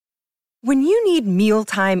When you need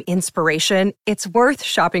mealtime inspiration, it's worth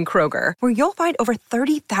shopping Kroger, where you'll find over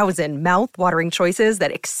 30,000 mouth-watering choices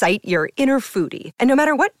that excite your inner foodie. And no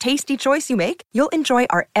matter what tasty choice you make, you'll enjoy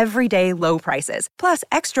our everyday low prices, plus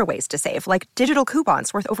extra ways to save, like digital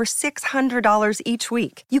coupons worth over $600 each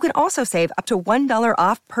week. You can also save up to $1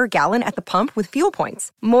 off per gallon at the pump with fuel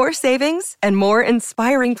points. More savings and more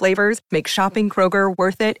inspiring flavors make shopping Kroger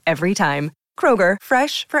worth it every time. Kroger,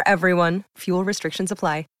 fresh for everyone. Fuel restrictions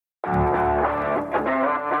apply.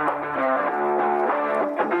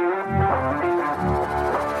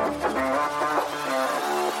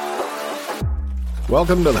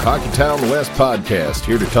 Welcome to the Hockeytown West podcast.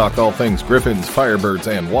 Here to talk all things Griffins, Firebirds,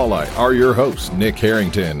 and Walleye are your hosts, Nick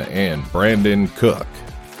Harrington and Brandon Cook.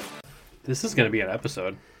 This is going to be an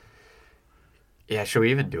episode. Yeah, should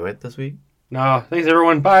we even do it this week? No, thanks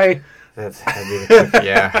everyone. Bye. I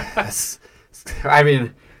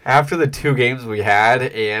mean, after the two games we had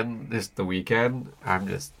and just the weekend, I'm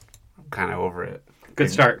kind of over it. Good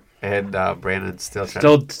start. And Brandon's still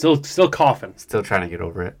coughing. Still trying to get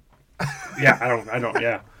over it. Yeah, I don't.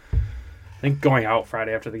 Yeah, I think going out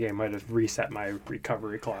Friday after the game might have reset my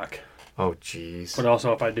recovery clock. Oh, jeez. But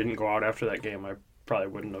also, if I didn't go out after that game, I probably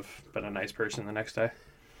wouldn't have been a nice person the next day.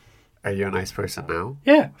 Are you a nice person now?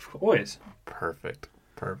 Yeah, always. Perfect.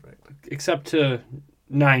 Except to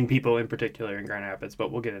 9 people in particular in Grand Rapids,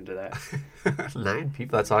 but we'll get into that. 9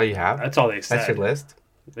 people? That's all you have? That's all they said. That's your list?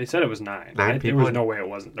 They said it was 9. 9 people? There was no way it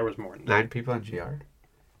wasn't. There was more than 9 people in GR?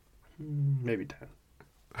 Maybe 10.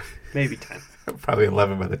 Maybe 10. Probably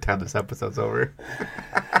 11 by the time this episode's over.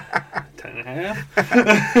 10 and a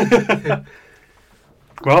half.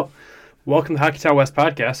 Well, welcome to Hockeytown West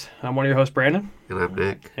podcast. I'm one of your hosts, Brandon. And I'm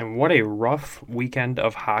Nick. And what a rough weekend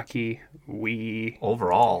of hockey we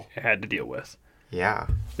overall had to deal with. Yeah.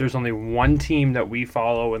 There's only one team that we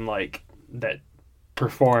follow and like that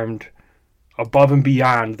performed above and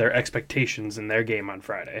beyond their expectations in their game on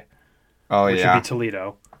Friday. Oh, which yeah. would be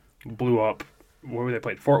Toledo. Blew up. Where were they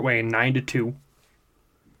played? Fort Wayne 9-2,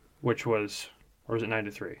 which was, or was it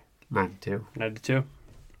 9-3? 9-2. 9-2?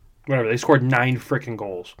 Whatever. They scored 9 freaking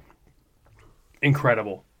goals.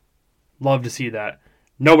 Incredible. Love to see that.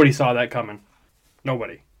 Nobody saw that coming.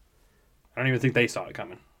 Nobody. I don't even think they saw it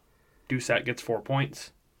coming. Doucette gets 4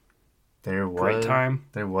 points. Great time.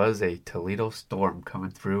 There was a Toledo storm coming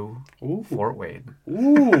through Fort Wayne.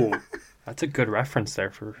 Ooh. That's a good reference there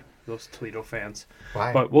for those Toledo fans.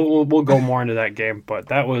 Why? But we'll go more into that game. But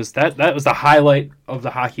that was the highlight of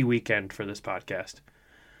the hockey weekend for this podcast.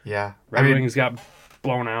 Yeah. Red Wings got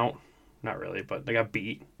blown out. Not really, but they got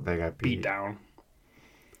beat. Beat down.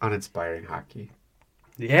 Uninspiring hockey.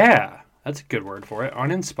 Yeah. That's a good word for it.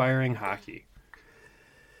 Uninspiring hockey.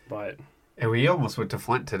 But and we almost went to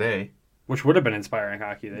Flint today. Which would have been inspiring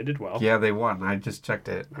hockey. They did well. Yeah, they won. I just checked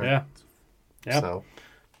it. Yeah. So.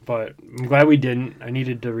 But I'm glad we didn't. I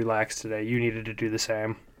needed to relax today. You needed to do the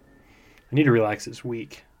same. I need to relax this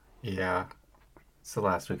week. Yeah. It's the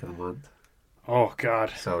last week of the month. Oh,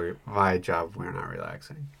 God. So my job, we're not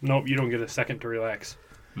relaxing. Nope, you don't get a second to relax.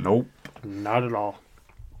 Nope. Not at all.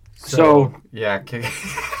 So yeah.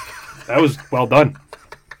 That was well done.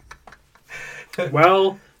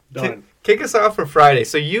 Well done. Kick us off for Friday.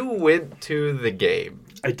 So you went to the game.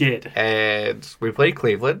 I did. And we played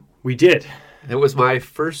Cleveland. We did. It was my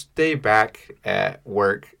first day back at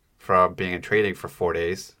work from being in training for 4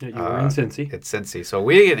 days. Yeah, you were in Cincy. At Cincy. So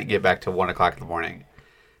we didn't get back till 1 o'clock in the morning.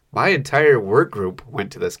 My entire work group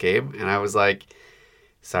went to this game, and I was like,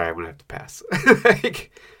 sorry, I'm going to have to pass.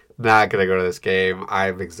 Not going to go to this game.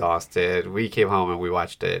 I'm exhausted. We came home and we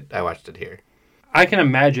watched it. I watched it here. I can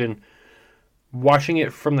imagine watching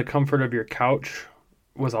it from the comfort of your couch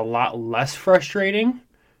was a lot less frustrating.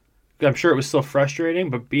 I'm sure it was still frustrating,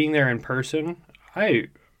 but being there in person, where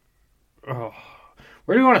do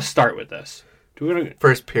we want to start with this? Do we want to...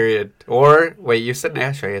 First period. Or, wait, you said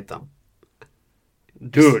Nash Anthem.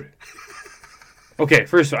 Dude. Okay,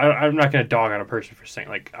 first, I'm not going to dog on a person for singing.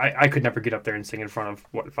 Like, I could never get up there and sing in front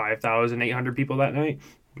of, 5,800 people that night?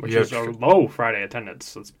 Which is a low Friday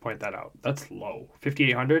attendance. Let's point that out. That's low.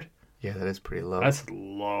 5,800? Yeah, that is pretty low. That's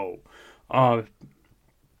low.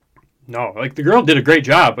 No, like the girl did a great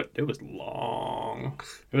job, but it was long.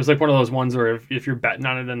 It was like one of those ones where if you're betting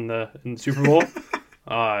on it in the Super Bowl,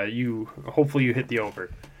 hopefully you hit the over.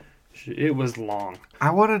 It was long. I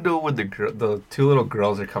want to know when the two little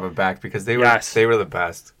girls are coming back because they were the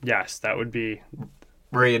best. Yes, that would be.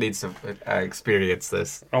 Maria needs to experience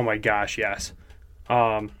this. Oh my gosh, yes.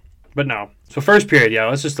 But no. So first period, yeah.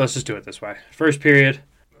 Let's just do it this way. First period,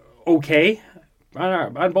 okay,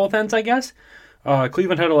 on both ends, I guess.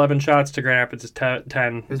 Cleveland had 11 shots to Grand Rapids'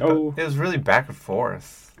 10. It was really back and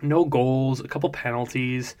forth. No goals, a couple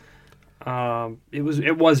penalties.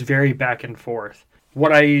 It was very back and forth.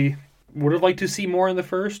 What I would have liked to see more in the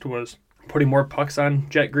first was putting more pucks on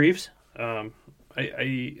Jet Greaves. I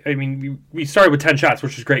mean, we started with 10 shots,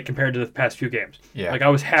 which was great compared to the past few games. Yeah. Like, I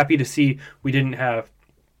was happy to see we didn't have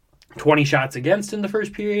 20 shots against in the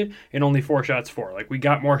first period and only 4 shots for. Like, we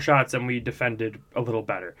got more shots and we defended a little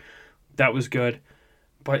better. That was good.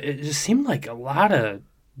 But it just seemed like a lot of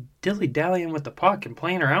dilly-dallying with the puck and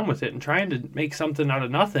playing around with it and trying to make something out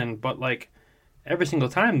of nothing. But, like, every single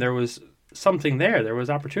time there was something there. There was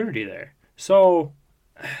opportunity there. So,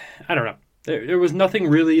 I don't know. There was nothing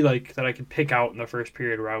really like that I could pick out in the first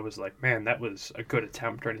period where I was like, man, that was a good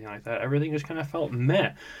attempt or anything like that. Everything just kind of felt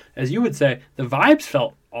meh. As you would say, the vibes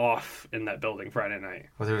felt off in that building Friday night.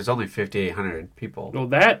 Well, there was only 5,800 people. Well,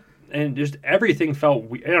 that and just everything felt,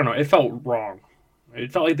 I don't know, it felt wrong.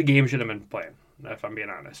 It felt like the game should have been playing, if I'm being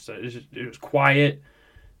honest. It was quiet.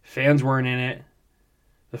 Fans weren't in it.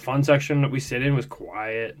 The fun section that we sit in was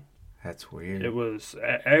quiet. That's weird. It was,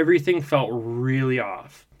 everything felt really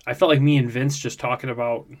off. I felt like me and Vince just talking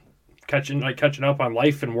about catching up on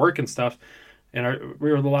life and work and stuff, and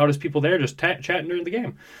we were the loudest people there, just chatting during the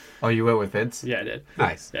game. Oh, you went with Vince? Yeah, I did.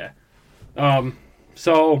 Nice. Yeah.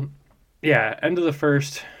 So, yeah, end of the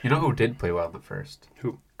first. You know who did play well in the first?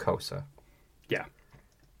 Who? Kosa. Yeah.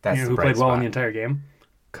 That's You know the who bright played well in spot. the entire game?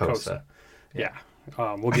 Kosa. Yeah.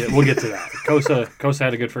 We'll get to that. Kosa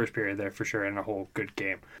had a good first period there for sure and a whole good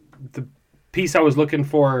game. The piece I was looking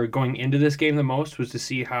for going into this game the most was to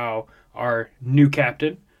see how our new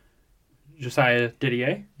captain, Josiah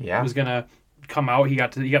Didier, was gonna come out. He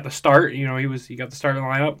got the start. You know, he got the starting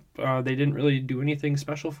lineup. They didn't really do anything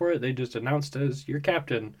special for it. They just announced as your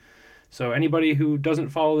captain. So anybody who doesn't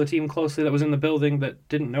follow the team closely that was in the building that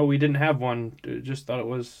didn't know we didn't have one just thought it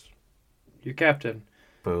was your captain.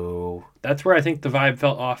 Boo. That's where I think the vibe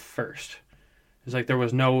felt off first. It's like there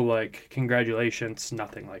was no like congratulations,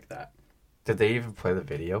 nothing like that. Did they even play the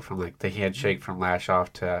video from like the handshake from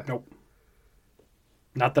Lashoff to? Nope.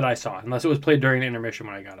 Not that I saw, unless it was played during the intermission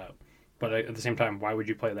when I got up. But at the same time, why would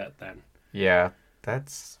you play that then? Yeah,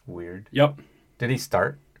 that's weird. Yep. Did he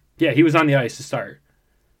start? Yeah, he was on the ice to start.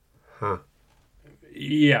 Huh.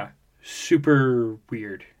 Yeah, super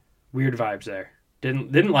weird. Weird vibes there.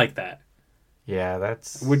 Didn't like that. Yeah,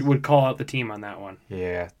 that's... Would call out the team on that one.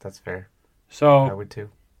 Yeah, that's fair. I So, would too.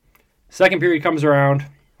 second period comes around.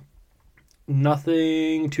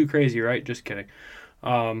 Nothing too crazy, right? Just kidding.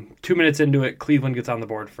 2 minutes into it, Cleveland gets on the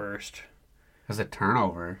board first. It was a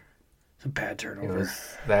turnover. It's a bad It turnover.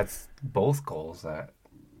 was... That's both goals that...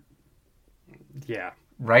 Yeah.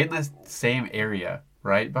 Right in the same area.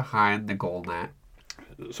 Right behind the goal net.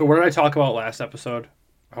 So what did I talk about last episode?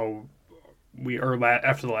 How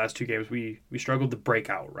after the last 2 games, we struggled to break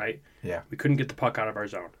out, right? Yeah. We couldn't get the puck out of our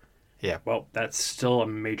zone. Yeah. Well, that's still a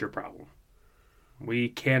major problem. We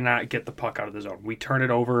cannot get the puck out of the zone. We turn it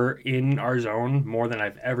over in our zone more than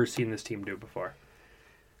I've ever seen this team do before.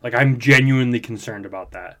 Like, I'm genuinely concerned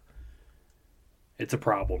about that. It's a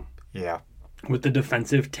problem. Yeah. With the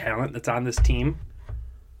defensive talent that's on this team,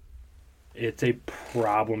 it's a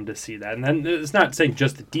problem to see that. And then it's not saying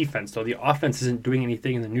just the defense, though. The offense isn't doing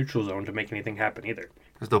anything in the neutral zone to make anything happen either.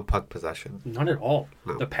 There's no puck possession. None at all.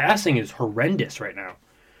 No. The passing is horrendous right now.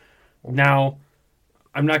 Now,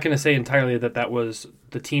 I'm not going to say entirely that was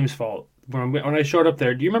the team's fault. When I showed up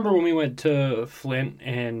there, do you remember when we went to Flint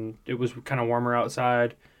and it was kind of warmer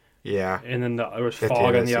outside? Yeah. And then there was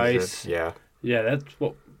fog on the ice? Yeah. Yeah, that's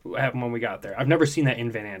what happened when we got there. I've never seen that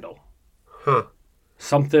in Van Andel. Huh.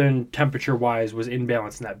 Something temperature-wise was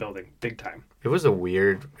imbalanced in that building, big time. It was a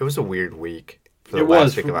weird week for the It last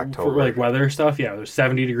was week of for October. like weather stuff. Yeah, it was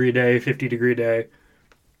 70-degree day, 50-degree day.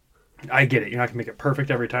 I get it. You're not going to make it perfect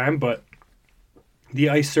every time, but the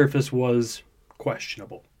ice surface was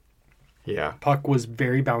questionable. Yeah. Puck was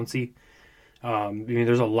very bouncy. I mean,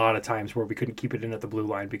 there's a lot of times where we couldn't keep it in at the blue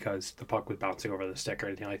line because the puck was bouncing over the stick or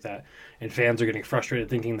anything like that. And fans are getting frustrated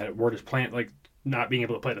thinking that we're just playing, like, not being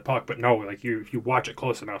able to play the puck. But no, like, if you watch it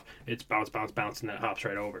close enough, it's bounce, bounce, bounce, and then it hops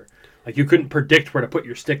right over. Like, you couldn't predict where to put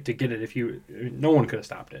your stick to get it no one could have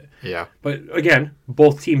stopped it. Yeah. But again,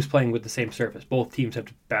 both teams playing with the same surface. Both teams have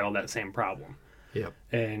to battle that same problem. Yep.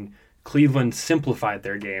 And Cleveland simplified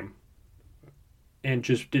their game and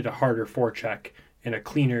just did a harder forecheck and a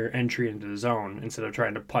cleaner entry into the zone instead of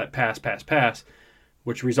trying to pass,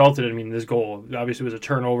 which resulted in, this goal. Obviously, it was a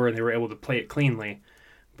turnover, and they were able to play it cleanly.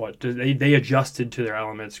 But they adjusted to their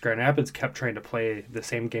elements. Grand Rapids kept trying to play the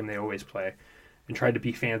same game they always play and tried to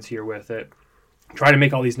be fancier with it, try to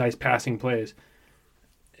make all these nice passing plays.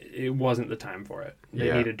 It wasn't the time for it.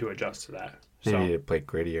 They needed to adjust to that. They So, need to play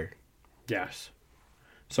grittier. yes.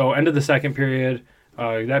 So end of the second period.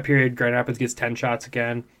 That period, Grand Rapids gets 10 shots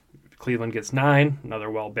again. Cleveland gets 9. Another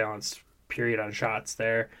well-balanced period on shots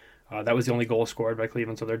there. That was the only goal scored by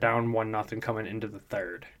Cleveland, so they're down 1-0 coming into the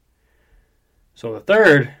third. So the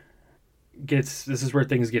third this is where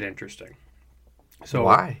things get interesting. So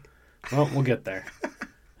Why? Well, we'll get there.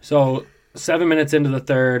 So 7 minutes into the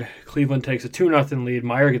third, Cleveland takes a 2-0 lead.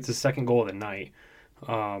 Meyer gets his second goal of the night.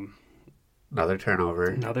 Another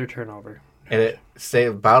turnover. And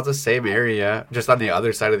about the same area, just on the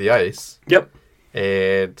other side of the ice. Yep.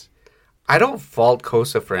 And I don't fault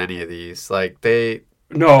Kosa for any of these. Like, they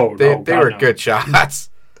were good shots.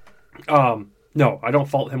 No, I don't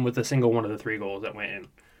fault him with a single one of the 3 goals that went in.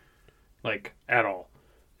 Like, at all.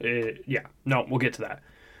 We'll get to that.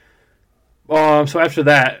 So after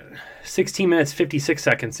that, 16 minutes, 56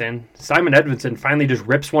 seconds in, Simon Edvinsson finally just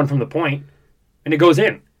rips one from the point, and it goes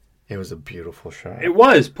in. It was a beautiful shot. It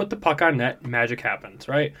was. Put the puck on net, magic happens,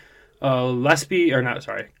 right? Cross,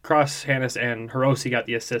 Hannes, and Hiroshi got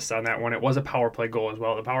the assists on that one. It was a power play goal as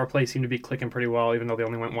well. The power play seemed to be clicking pretty well, even though they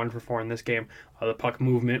only went 1 for 4 in this game. The puck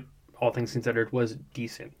movement, all things considered, was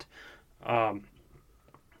decent.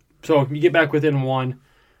 So you get back within 1.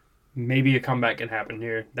 Maybe a comeback can happen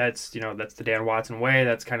here. That's the Dan Watson way.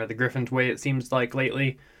 That's kind of the Griffins way, it seems like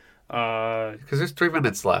lately. Because there's 3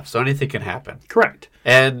 minutes left, so anything can happen. Correct.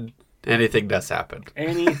 And anything does happen.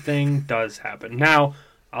 Anything does happen. Now,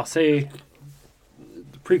 I'll say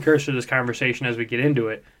the precursor to this conversation as we get into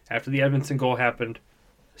it, after the Edvinsson goal happened,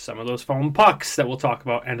 some of those foam pucks that we'll talk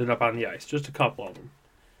about ended up on the ice. Just a couple of them.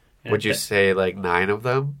 And would you say like 9 of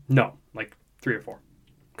them? No, like 3 or 4.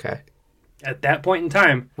 Okay. At that point in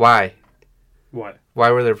time. Why? What? Why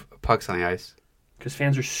were there pucks on the ice? Because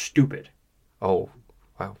fans are stupid. Oh,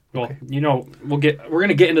 wow. Well, okay. we're going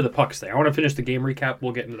to get into the pucks thing. I want to finish the game recap.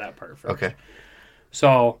 We'll get into that part first. Okay.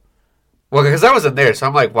 So. Well, because I wasn't there, so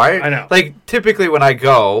I'm like, why? I know. Like, typically when I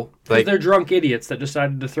go, like, they're drunk idiots that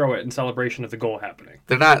decided to throw it in celebration of the goal happening.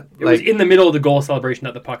 They're not. It was in the middle of the goal celebration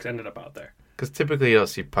that the pucks ended up out there. Because typically you don't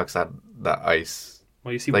see pucks on the ice.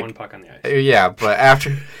 Well, you see one puck on the ice. Yeah, but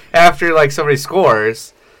after like somebody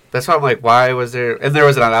scores, that's why I'm like, why was there? And there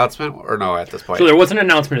was an announcement, or no, at this point. So there was an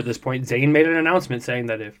announcement at this point. Zane made an announcement saying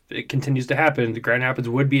that if it continues to happen, the Grand Rapids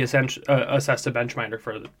would be assessed a bench minder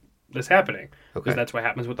for this happening, because that's what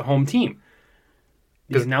happens with the home team.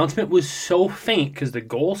 The announcement was so faint because the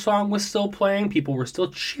goal song was still playing. People were still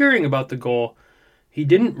cheering about the goal. He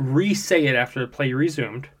didn't re-say it after the play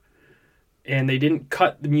resumed. And they didn't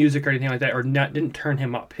cut the music or anything like that, or didn't turn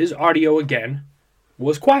him up. His audio, again,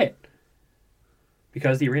 was quiet.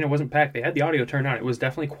 Because the arena wasn't packed. They had the audio turned on. It was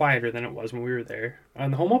definitely quieter than it was when we were there on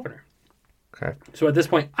the home opener. Okay. So at this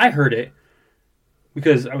point, I heard it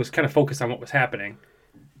because I was kind of focused on what was happening.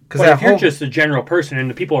 But if you're just a general person and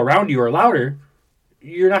the people around you are louder,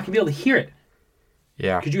 you're not going to be able to hear it.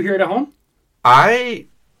 Yeah. Could you hear it at home? I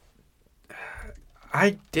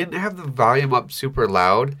didn't have the volume up super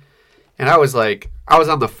loud. And I was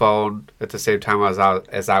on the phone at the same time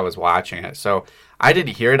as I was watching it. So I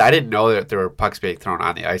didn't hear it. I didn't know that there were pucks being thrown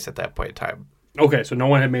on the ice at that point in time. Okay, so no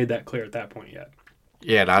one had made that clear at that point yet.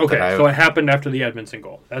 Yeah, not okay, that I... so it happened after the Edvinsson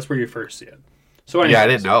goal. That's where you first see it. So anyways, yeah, I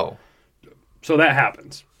didn't know. So that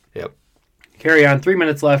happens. Yep. Carry on. 3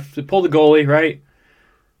 minutes left. They pull the goalie, right?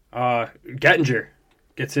 Gettinger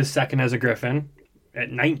gets his second as a Griffin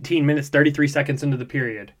at 19 minutes, 33 seconds into the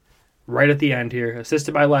period. Right at the end here.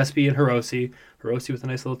 Assisted by Lesby and Hiroshi. Hiroshi with a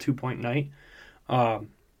nice little 2-point night.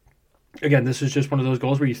 Again, this is just one of those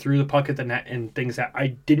goals where you threw the puck at the net and things that I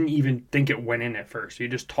didn't even think it went in at first. You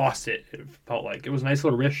just tossed it. It felt like it was a nice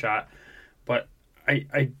little wrist shot, but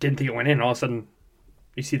I didn't think it went in. All of a sudden,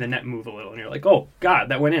 you see the net move a little, and you're like, oh, God,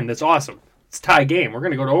 that went in. That's awesome. It's a tie game. We're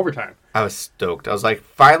going to go to overtime. I was stoked. I was like,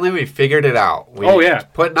 finally, we figured it out. We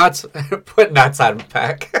put nuts on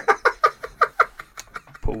Peck.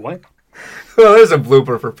 Put what? Well, there's a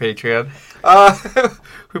blooper for Patreon.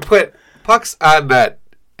 We put pucks on net,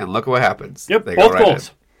 and look at what happens. Yep, they both go right goals.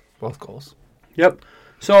 in. Both goals. Yep.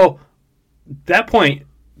 So, that point,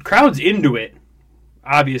 crowd's into it,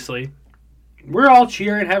 obviously. We're all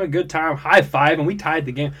cheering, having a good time, high five, and we tied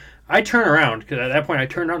the game. I turn around, because at that point I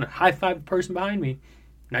turned around and high five the person behind me.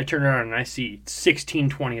 And I turn around and I see 16,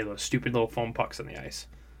 20 of those stupid little foam pucks on the ice.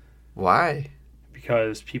 Why?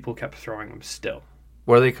 Because people kept throwing them still.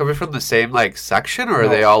 Were they coming from the same section, or are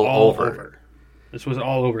they all over? This was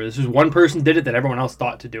all over. This was one person did it that everyone else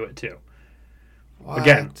thought to do it too. What?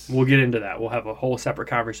 Again, we'll get into that. We'll have a whole separate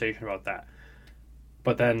conversation about that.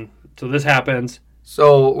 But then, so this happens.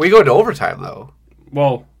 So we go to overtime, though.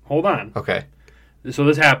 Well, hold on. Okay. So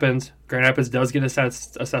this happens. Grand Rapids does get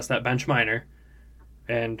assessed that bench minor.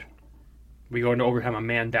 And We go into overtime a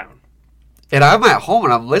man down. And I'm at home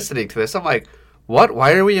and I'm listening to this. I'm like, what?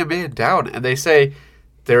 Why are we a man down? And they say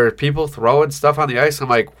there are people throwing stuff on the ice. I'm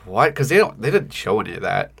like, what? Because they didn't show any of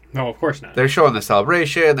that. No, of course not. They're showing the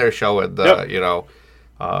celebration. They're showing the,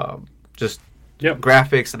 just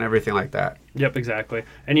graphics and everything like that. Yep, exactly.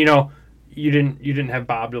 And you didn't have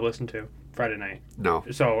Bob to listen to Friday night. No.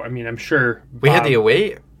 So, I mean, I'm sure we had the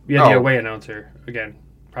away. We had the away announcer again,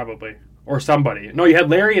 probably. Or somebody. No, you had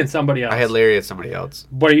Larry and somebody else. I had Larry and somebody else.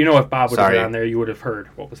 But if Bob would have been on there, you would have heard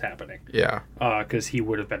what was happening. Yeah. Because he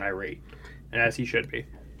would have been irate. And as he should be.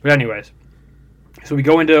 But anyways. So we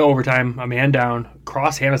go into overtime, a man down.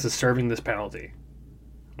 Cross Hannes is serving this penalty.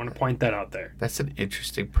 I want to point that out there. That's an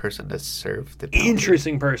interesting person to serve the penalty.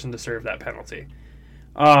 Interesting person to serve that penalty.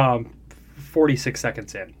 46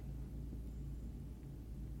 seconds in.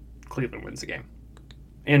 Cleveland wins the game.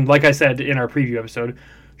 And like I said in our preview episode,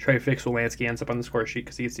 Trey Fix-Wolansky ends up on the score sheet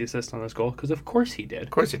because he gets the assist on this goal. Because of course he did. Of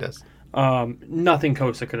course he does. Nothing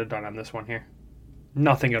Kosa could have done on this one here.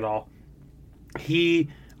 Nothing at all.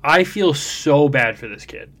 I feel so bad for this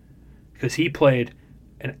kid. Because he played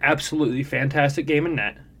an absolutely fantastic game in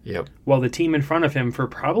net. Yep. While the team in front of him for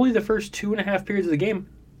probably the first 2.5 periods of the game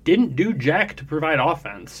didn't do jack to provide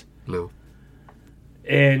offense. No.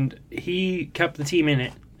 And he kept the team in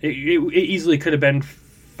it. It easily could have been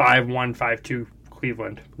 5-1, 5-2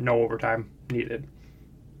 Cleveland. No overtime needed.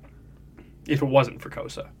 If it wasn't for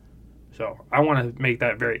Kosa. So I want to make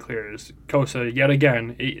that very clear. Is Kosa, yet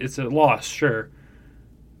again, it's a loss, sure.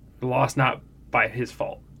 A loss not by his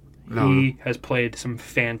fault. No. He has played some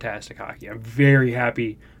fantastic hockey. I'm very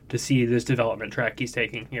happy to see this development track he's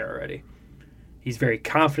taking here already. He's very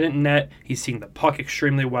confident in net. He's seeing the puck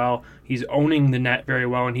extremely well. He's owning the net very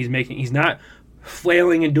well, and he's not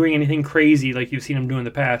flailing and doing anything crazy like you've seen him do in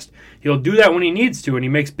the past. He'll do that when he needs to, and he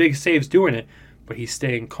makes big saves doing it, but he's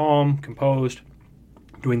staying calm, composed,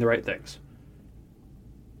 doing the right things.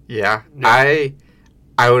 Yeah.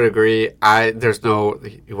 I would agree.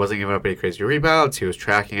 He wasn't giving up any crazy rebounds. He was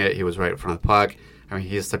tracking it. He was right in front of the puck. I mean,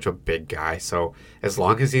 he's such a big guy, so as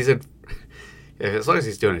long as he's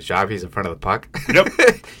doing his job, he's in front of the puck. Yep.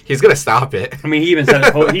 He's gonna stop it. I mean, he even said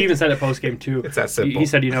it post game too. It's that simple. He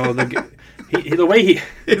said, the way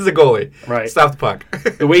he's the goalie. Right. Stop the puck.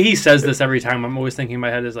 The way he says this every time, I'm always thinking in my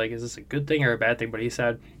head is like, is this a good thing or a bad thing? But he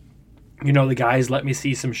said, the guys let me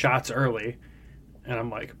see some shots early, and I'm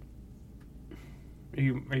like, are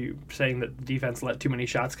you saying that the defense let too many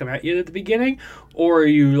shots come at you at the beginning, or are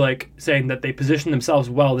you like saying that they positioned themselves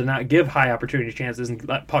well to not give high opportunity chances and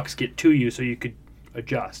let pucks get to you so you could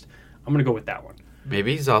adjust? I'm gonna go with that one.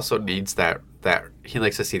 Maybe he also needs that he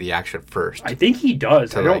likes to see the action first. I think he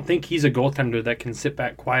does. I don't think he's a goaltender that can sit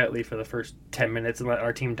back quietly for the first 10 minutes and let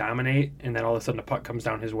our team dominate, and then all of a sudden the puck comes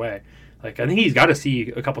down his way. Like, I think he's got to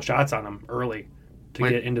see a couple shots on him early to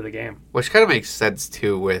get into the game. Which kind of makes sense,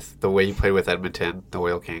 too, with the way he played with Edmonton, the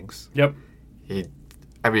Oil Kings. Yep.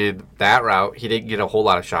 That route, he didn't get a whole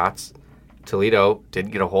lot of shots. Toledo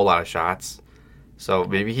didn't get a whole lot of shots. So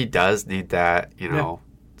maybe he does need that,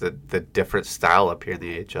 the different style up here in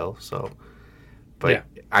the AHL. So, but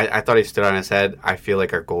I thought he stood on his head. I feel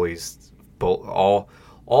like our goalies,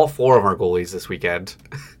 all four of our goalies this weekend,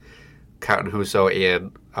 counting Husso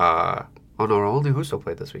and only Husso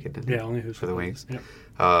played this weekend, didn't he? Yeah, only Husso for the Wings. Yep.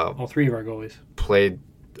 All three of our goalies played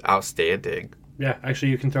outstanding. Yeah, actually,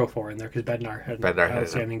 you can throw 4 in there because Bednar had an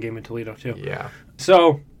outstanding game in Toledo too. Yeah.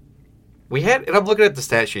 So we had, and I'm looking at the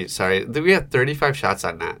stat sheet. Sorry, we had 35 shots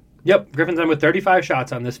on net. Yep, Griffin's on with 35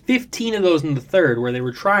 shots on this. 15 of those in the third, where they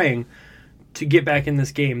were trying to get back in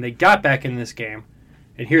this game. They got back in this game,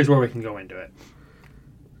 and here's where we can go into it.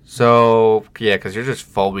 So yeah, because you're just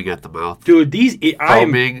foaming at the mouth, dude.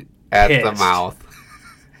 Foaming at the mouth.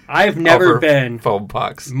 I've never been foam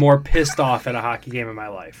pucks more pissed off at a hockey game in my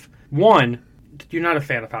life. One, you're not a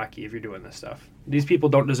fan of hockey if you're doing this stuff. These people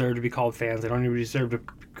don't deserve to be called fans. They don't even deserve to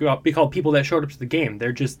be called people that showed up to the game.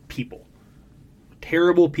 They're just people.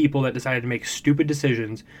 Terrible people that decided to make stupid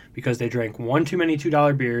decisions because they drank one too many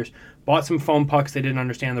 $2 beers, bought some foam pucks they didn't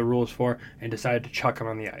understand the rules for, and decided to chuck them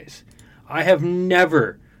on the ice. I have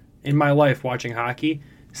never, in my life watching hockey,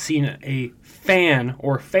 seen a fan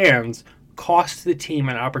or fans cost the team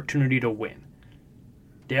an opportunity to win.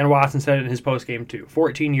 Dan Watson said it in his postgame too.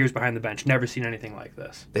 14 years behind the bench. Never seen anything like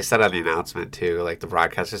this. They said on the announcement too, like the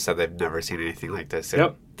broadcaster said they've never seen anything like this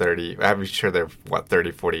in 30, I'm sure they're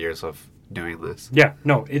 30, 40 years of doing this. Yeah,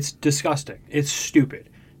 no, it's disgusting. It's stupid.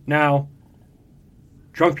 Now,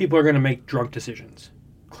 drunk people are going to make drunk decisions.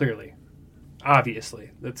 Clearly.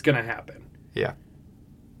 Obviously. That's going to happen. Yeah.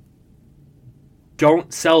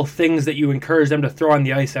 Don't sell things that you encourage them to throw on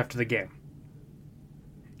the ice after the game.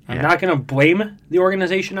 I'm Yeah. not going to blame the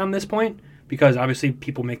organization on this point because obviously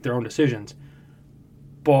people make their own decisions.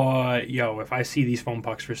 But, if I see these foam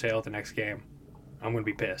pucks for sale at the next game, I'm going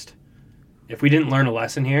to be pissed. If we didn't learn a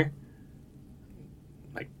lesson here,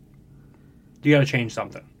 you got to change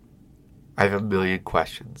something. I have a million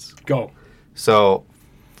questions. Go. So,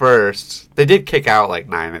 first, they did kick out like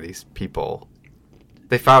 9 of these people.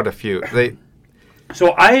 They found a few.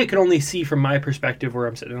 So I can only see from my perspective where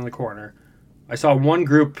I'm sitting in the corner. I saw one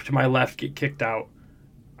group to my left get kicked out.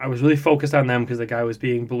 I was really focused on them because the guy was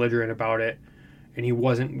being belligerent about it, and he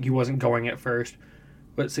wasn't going at first.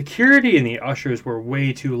 But security and the ushers were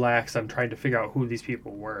way too lax on trying to figure out who these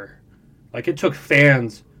people were. Like, it took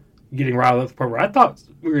fans getting riled up to the point where I thought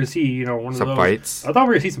we were going to see, one of Some those fights? I thought we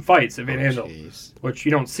were going to see some fights at Van Andel, jeez. which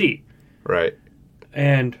you don't see. Right.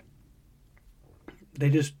 And they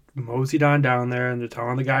just moseyed on down there, and they're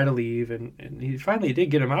telling the guy to leave, and he finally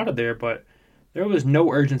did get him out of there, but there was no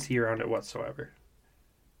urgency around it whatsoever.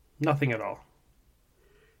 Nothing at all.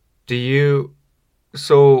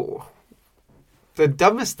 So, the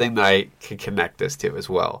dumbest thing that I can connect this to as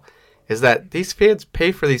well is that these fans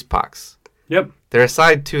pay for these pucks. Yep. They're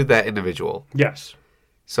assigned to that individual. Yes.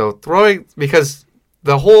 So because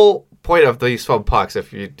the whole point of these foam pucks,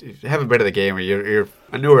 if you haven't been to the game or you're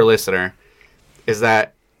a newer listener, is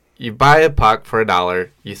that you buy a puck for $1,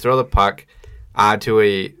 you throw the puck onto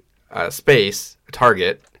a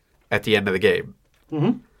target, at the end of the game.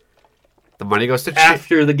 Mm-hmm. The money goes to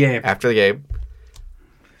After the game. After the game.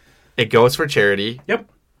 It goes for charity. Yep.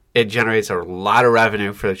 It generates a lot of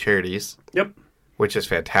revenue for the charities. Yep. Which is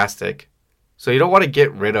fantastic. So you don't want to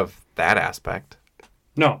get rid of that aspect.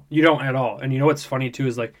 No, you don't at all. And you know what's funny, too,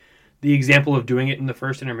 is like the example of doing it in the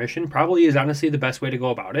first intermission probably is honestly the best way to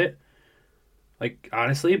go about it. Like,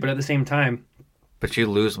 honestly, but at the same time... But you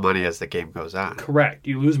lose money as the game goes on. Correct.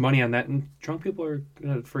 You lose money on that, and drunk people are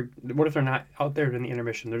going to... What if they're not out there in the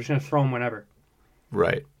intermission? They're just going to throw them whenever.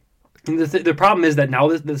 Right. And the problem is that now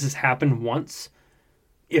this has happened once.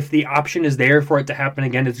 If the option is there for it to happen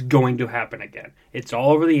again, it's going to happen again. It's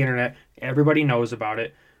all over the internet. Everybody knows about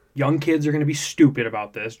it. Young kids are going to be stupid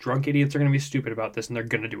about this. Drunk idiots are going to be stupid about this, and they're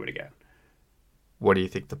going to do it again. What do you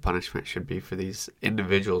think the punishment should be for these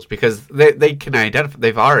individuals? Because they can identify.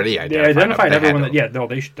 They've already identified. They identified everyone that. Yeah, no,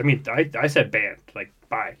 they should. I mean, I said banned. Like,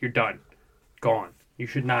 bye. You're done. Gone. You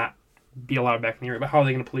should not be allowed back in the area. But how are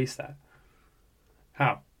they going to police that?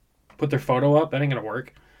 How? Put their photo up? That ain't going to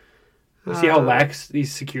work. You see how lax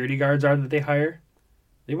these security guards are that they hire?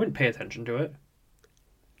 They wouldn't pay attention to it.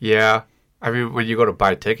 Yeah. I mean, when you go to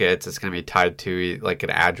buy tickets, it's going to be tied to like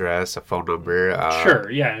an address, a phone number. Sure,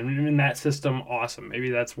 yeah. And in that system, awesome. Maybe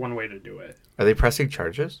that's one way to do it. Are they pressing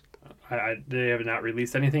charges? They have not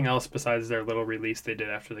released anything else besides their little release they did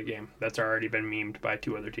after the game. That's already been memed by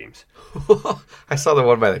 2 other teams. I saw the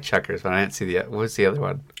one by the Checkers, but I didn't see what was the other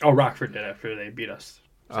one? Oh, Rockford did after they beat us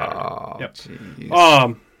Saturday. Oh, yep.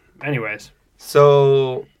 Geez. Anyways.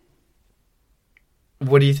 So,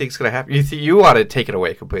 what do you think is going to happen? You want to take it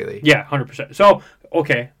away completely? Yeah, 100%. So,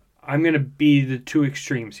 okay, I'm going to be the 2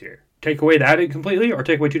 extremes here. Take away that completely, or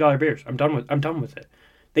take away $2 beers. I'm done with it.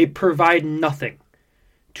 They provide nothing.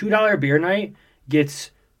 $2 beer night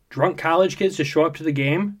gets drunk college kids to show up to the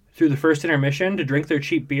game through the first intermission to drink their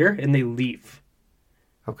cheap beer, and they leave.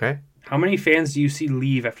 Okay. How many fans do you see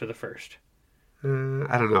leave after the first? I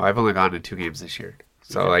don't know. I've only gone to 2 games this year.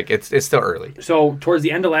 So, like, it's still early. So, towards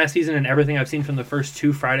the end of last season and everything I've seen from the first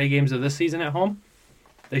 2 Friday games of this season at home,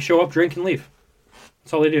 they show up, drink, and leave.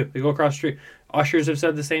 That's all they do. They go across the street. Ushers have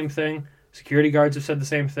said the same thing. Security guards have said the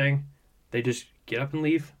same thing. They just get up and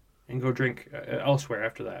leave and go drink elsewhere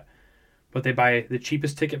after that. But they buy the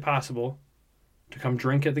cheapest ticket possible to come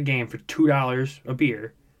drink at the game for $2 a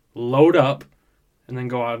beer, load up, and then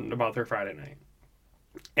go out and about their Friday night.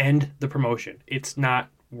 End the promotion. It's not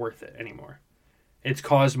worth it anymore. It's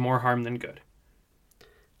caused more harm than good.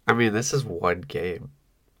 I mean, this is one game.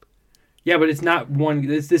 Yeah, but it's not one.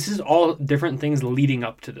 This is all different things leading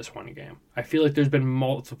up to this one game. I feel like there's been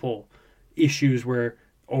multiple issues where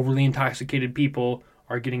overly intoxicated people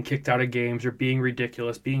are getting kicked out of games or being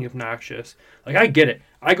ridiculous, being obnoxious. Like, I get it.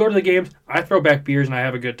 I go to the games, I throw back beers, and I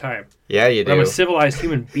have a good time. Yeah, you But do. I'm a civilized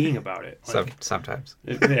human being about it. Like, Sometimes.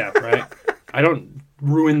 yeah, right? I don't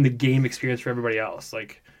ruin the game experience for everybody else.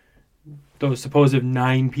 Like, those supposed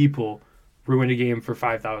 9 people ruined a game for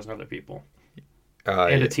 5,000 other people.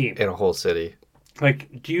 And a team. In a whole city.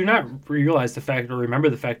 Like, do you not realize the fact or remember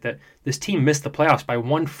the fact that this team missed the playoffs by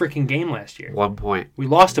 1 freaking game last year? 1 point. We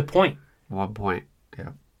lost a point. 1 point.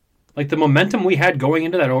 Yeah. Like, the momentum we had going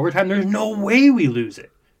into that overtime, there's no way we lose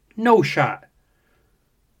it. No shot.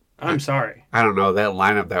 I'm sorry. I don't know. That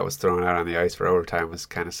lineup that was thrown out on the ice for overtime was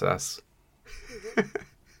kind of sus.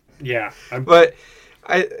 Yeah. But,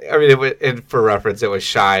 I mean, and for reference, it was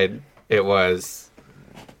Shine. It was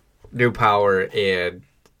New Power, and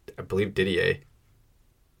I believe Didier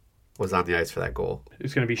was on the ice for that goal.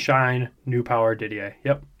 It's going to be Shine, New Power, Didier.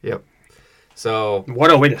 Yep. So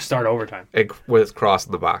what a way to start overtime. With Cross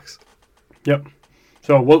in the box. Yep.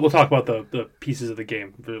 So we'll talk about the pieces of the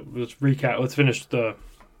game. Let's recap. Let's finish the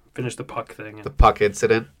puck thing. The puck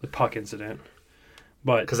incident. The puck incident.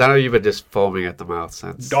 But because I know you've been just foaming at the mouth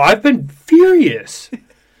since. I've been furious.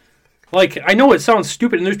 Like, I know it sounds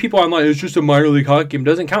stupid, and there's people online, it's just a minor league hockey game.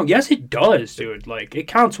 Doesn't count. Yes, it does, dude. Like, it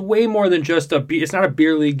counts way more than just it's not a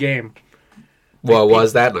beer league game. Well, it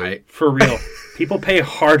was that night. For real. People pay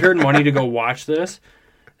hard-earned money to go watch this,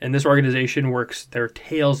 and this organization works their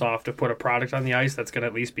tails off to put a product on the ice that's going to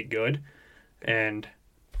at least be good. And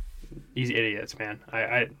these idiots, man.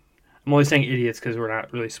 I'm only saying idiots because we're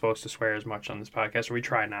not really supposed to swear as much on this podcast, or we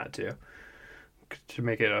try not to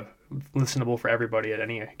make it listenable for everybody at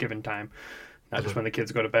any given time, not just when the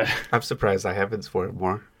kids go to bed. I'm surprised I haven't sworn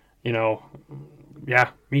more. Yeah,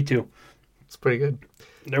 me too. It's pretty good.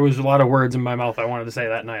 There was a lot of words in my mouth I wanted to say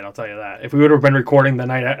that night, I'll tell you that. If we would have been recording that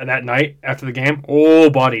night after the game, oh,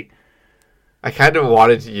 buddy. I kind of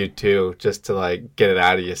wanted you to, just to, like, get it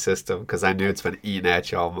out of your system, because I knew it's been eating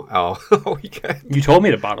at you all weekend. You told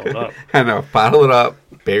me to bottle it up. I know. Bottle it up,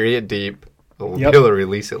 bury it deep. We'll be able to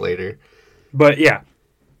release it later. But, yeah.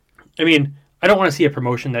 I mean, I don't want to see a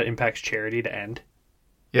promotion that impacts charity to end.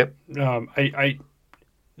 Yep.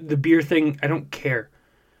 The beer thing, I don't care.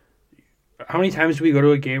 How many times do we go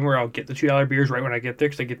to a game where I'll get the $2 beers right when I get there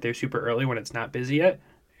because I get there super early when it's not busy yet?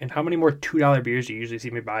 And how many more $2 beers do you usually see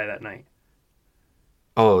me buy that night?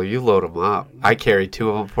 Oh, you load them up. I carry 2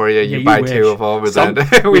 of them for you. Yeah, you buy wish. 2 of them, and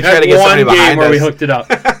then we try to get somebody behind us. We hooked it up.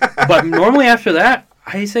 But normally after that,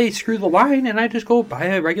 I say screw the line, and I just go buy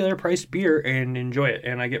a regular priced beer and enjoy it.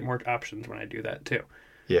 And I get more options when I do that too.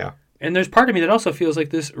 Yeah. And there's part of me that also feels like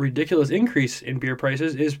this ridiculous increase in beer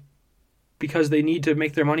prices is because they need to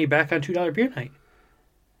make their money back on $2 beer night.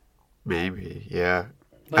 Maybe, yeah.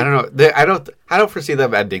 I don't know. I don't foresee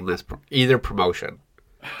them ending this either promotion,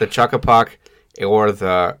 the Chuck-a-Puck or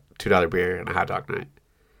the $2 beer and a hot dog night.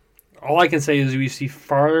 All I can say is we see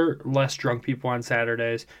far less drunk people on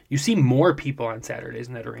Saturdays. You see more people on Saturdays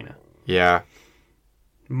in that arena. Yeah.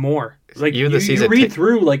 More. Like you read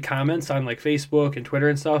through like comments on like Facebook and Twitter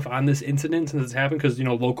and stuff on this incident since it's happened because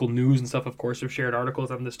local news and stuff of course have shared articles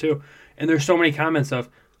on this too. And there's so many comments of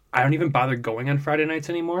I don't even bother going on Friday nights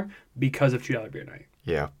anymore because of $2 beer night.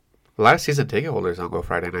 Yeah. A lot of season ticket holders don't go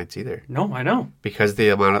Friday nights either. No, I know. Because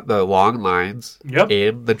the long lines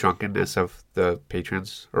and the drunkenness of the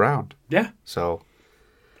patrons around. Yeah. So.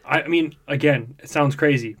 I mean, again, it sounds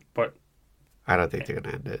crazy, but. I don't think they're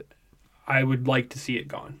going to end it. I would like to see it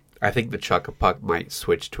gone. I think the Chuck-a-Puck might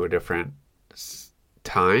switch to a different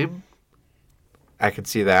time. I could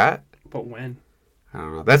see that. But when? I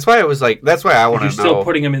don't know. That's why I was like. That's why I want to know. You're still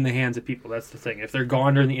putting them in the hands of people. That's the thing. If they're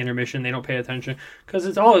gone during the intermission, they don't pay attention because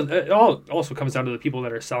it all also comes down to the people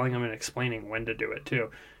that are selling them and explaining when to do it too.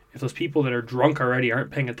 If those people that are drunk already aren't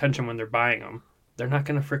paying attention when they're buying them, they're not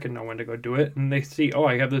gonna freaking know when to go do it. And they see, oh,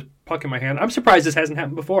 I have this puck in my hand. I'm surprised this hasn't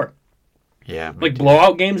happened before. Yeah. Like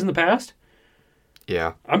blowout games in the past.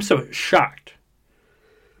 Yeah. I'm so shocked.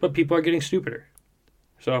 But people are getting stupider.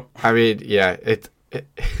 So. I mean, yeah,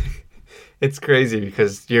 it's crazy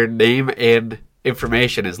because your name and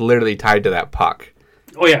information is literally tied to that puck.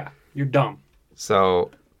 Oh, yeah. You're dumb. So,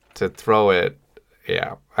 to throw it,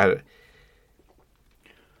 yeah.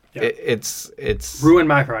 It's... ruined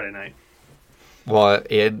my Friday night. Well,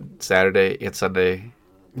 and Saturday and Sunday.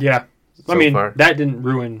 Yeah. So I mean, far. That didn't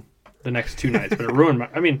ruin the next 2 nights, but it ruined my...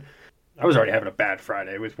 I mean, I was already having a bad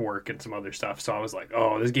Friday with work and some other stuff, so I was like,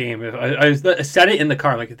 oh, this game... I said it in the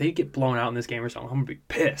car, like, if they get blown out in this game or something, I'm going to be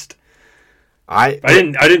pissed. I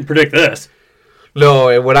didn't predict this. No,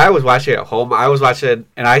 and when I was watching at home, I was watching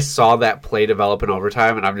and I saw that play develop in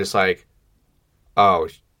overtime, and I'm just like, "Oh,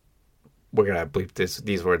 we're gonna bleep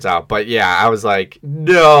these words out." But yeah, I was like,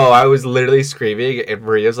 "No!" I was literally screaming, and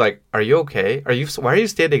Maria's like, "Are you okay? Why are you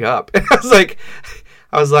standing up?" And I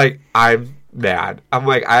was like, "I'm mad." I'm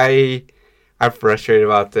like, I'm frustrated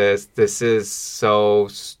about this. This is so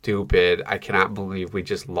stupid. I cannot believe we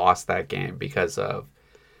just lost that game because of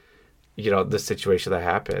the situation that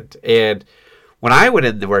happened. And when I went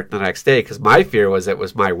into work the next day, because my fear was it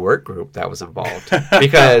was my work group that was involved.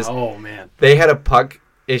 Because oh, man. They had a puck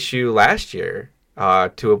issue last year.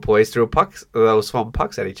 2 employees threw those foam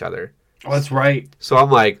pucks at each other. Oh, that's right. So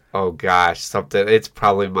I'm like, oh gosh, it's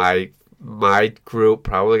probably my my group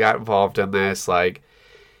probably got involved in this, like,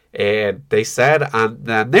 and they said on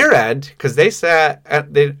their end, because they sat I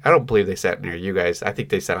don't believe they sat near you guys. I think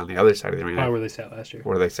they sat on the other side of the arena. Probably where they sat last year.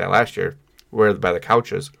 Where they sat last year, where by the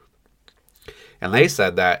couches. And they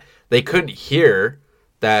said that they couldn't hear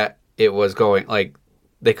that it was going, like,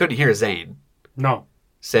 they couldn't hear Zane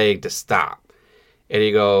saying to stop. And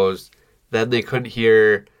he goes, then they couldn't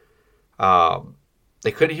hear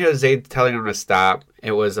Zane telling them to stop.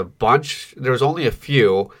 It was a bunch, there was only a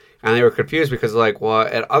few, and they were confused because, like, well,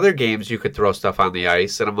 at other games you could throw stuff on the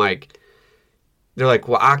ice. And I'm like, they're like,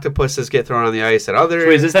 well, octopuses get thrown on the ice at other...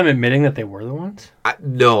 Wait, is this them admitting that they were the ones?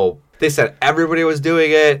 No. They said everybody was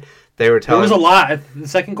doing it. They were telling... There was a lot. The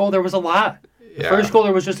second goal, there was a lot. The Yeah. first goal,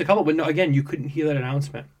 there was just a couple. But no, again, you couldn't hear that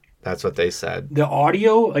announcement. That's what they said. The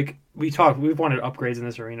audio, like, we've wanted upgrades in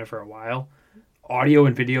this arena for a while. Audio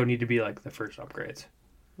and video need to be, like, the first upgrades.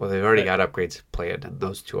 Well, they've already got upgrades planned, and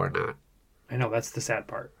those two are not. I know, that's the sad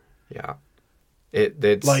part. Yeah.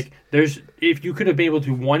 It's... Like, if you could have been able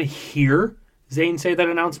to, one, hear Zane say that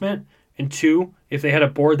announcement, and two, if they had a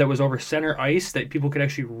board that was over center ice that people could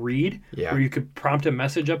actually read, where you could prompt a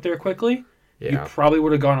message up there quickly, you probably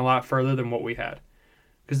would have gone a lot further than what we had.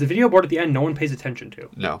 Because the video board at the end, no one pays attention to.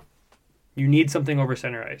 No. You need something over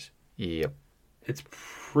center ice. Yep. It's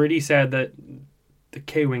pretty sad that the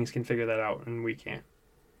K-Wings can figure that out, and we can't.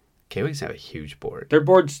 K-Wings have a huge board. Their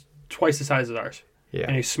board's twice the size as ours. Yeah.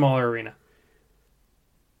 In a smaller arena.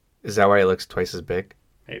 Is that why it looks twice as big?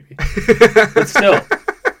 Maybe.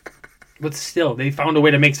 But still, they found a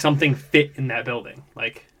way to make something fit in that building.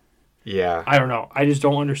 Like, yeah. I don't know. I just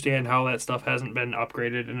don't understand how that stuff hasn't been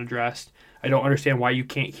upgraded and addressed. I don't understand why you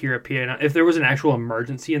can't hear a PA. If there was an actual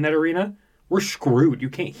emergency in that arena, we're screwed. You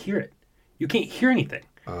can't hear it. You can't hear anything.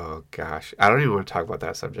 Oh, gosh. I don't even want to talk about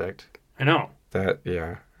that subject. I know. But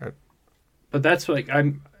that's like,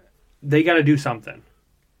 they got to do something.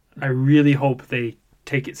 I really hope they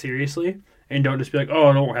take it seriously and don't just be like, oh,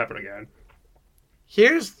 it won't happen again.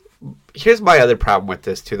 Here's my other problem with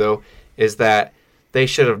this, too, though, is that they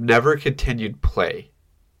should have never continued play.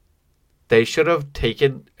 They should have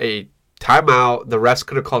taken a timeout. The refs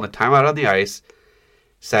could have called a timeout on the ice,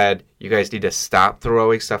 said, you guys need to stop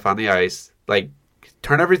throwing stuff on the ice. Like,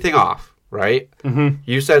 turn everything off, right? Mm-hmm.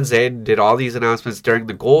 You said Zane did all these announcements during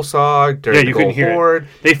the goal song, during the goal board.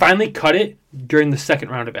 They finally cut it during the second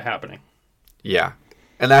round of it happening. Yeah.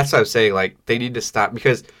 And that's what I was saying. Like, they need to stop.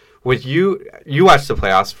 Because with you watched the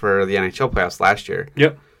playoffs for the NHL playoffs last year.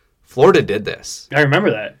 Yep. Florida did this. I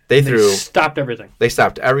remember that. They stopped everything. They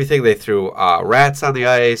stopped everything. They threw rats on the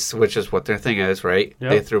ice, which is what their thing is, right? Yep.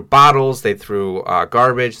 They threw bottles. They threw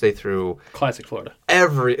garbage. They threw... Classic Florida.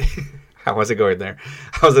 I wasn't going there.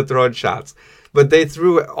 I wasn't throwing shots. But they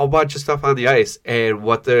threw a bunch of stuff on the ice. And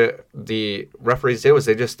what the referees did was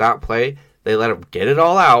they just stopped play. They let them get it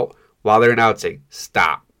all out while they're announcing,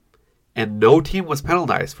 stop. And no team was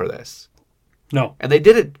penalized for this. No. And they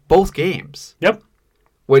did it both games. Yep.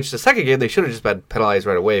 Which the second game, they should have just been penalized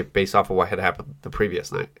right away based off of what had happened the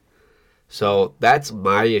previous night. So that's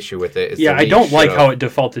my issue with it. Yeah, I don't like how it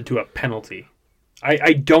defaulted to a penalty.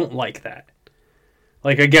 I don't like that.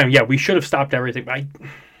 Like, again, yeah, we should have stopped everything. I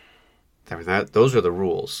mean, those are the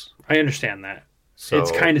rules. I understand that. So,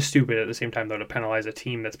 it's kind of stupid at the same time, though, to penalize a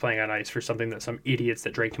team that's playing on ice for something that some idiots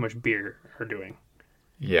that drank too much beer are doing.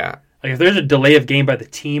 Yeah. Like, if there's a delay of game by the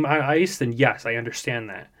team on ice, then yes, I understand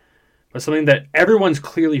that. But something that everyone's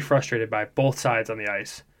clearly frustrated by, both sides on the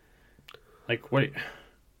ice. Like, what...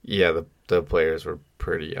 Yeah, the players were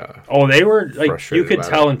pretty they were, like, frustrated. You could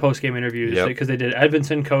tell in post-game interviews, because Yep. they did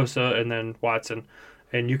Edvinsson, Kosa, and then Watson,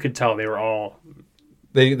 and you could tell they were all...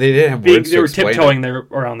 They didn't have words They to were explain tiptoeing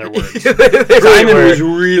around their words. They Simon were. was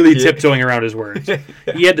really tiptoeing around his words.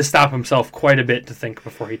 He had to stop himself quite a bit to think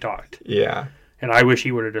before he talked. Yeah. And I wish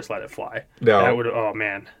he would have just let it fly. No. That would have, oh,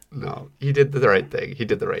 man. No, he did the right thing.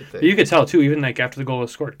 You could tell, too, even like after the goal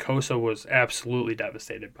was scored, Kosa was absolutely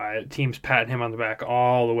devastated by it. Teams patting him on the back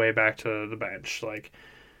all the way back to the bench. Like,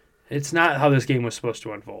 it's not how this game was supposed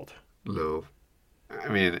to unfold. No. I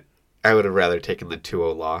mean, I would have rather taken the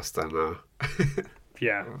 2-0 loss than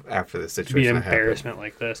yeah. after the situation. Be an embarrassment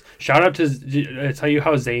like this. Shout out to, did I tell you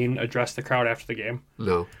how Zane addressed the crowd after the game?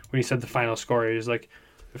 No. When he said the final score, he was like,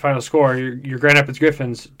 the final score, your Grand Rapids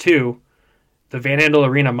Griffins 2, the Van Andel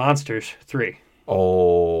Arena Monsters 3.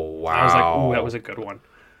 Oh, wow. I was like, ooh, that was a good one.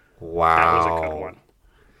 Wow. That was a good one.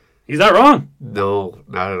 He's not wrong. No,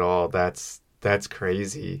 not at all. That's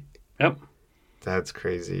crazy. Yep. That's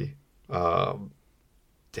crazy. Dang.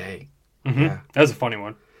 Mm-hmm. Yeah. That was a funny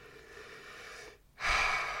one.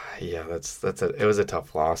 Yeah, it was a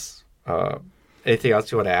tough loss. Anything else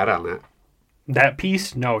you want to add on that? That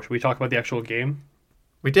piece? No. Should we talk about the actual game?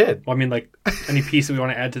 We did. Well, I mean, like, any piece that we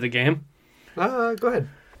want to add to the game? Go ahead.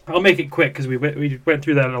 I'll make it quick because we went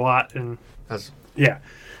through that a lot. And That's... yeah.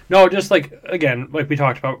 No, just like, again, like we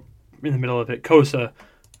talked about in the middle of it, Kosa,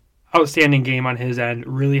 outstanding game on his end.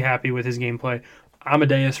 Really happy with his gameplay.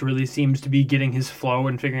 Amadeus really seems to be getting his flow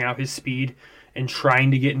and figuring out his speed and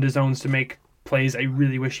trying to get into zones to make plays. I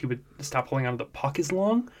really wish he would stop holding onto the puck as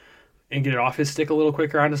long and get it off his stick a little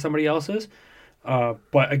quicker onto somebody else's.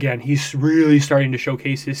 But again, he's really starting to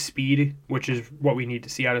showcase his speed, which is what we need to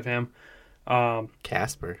see out of him.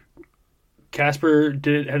 Casper had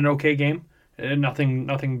an okay game.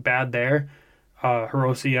 Nothing bad there.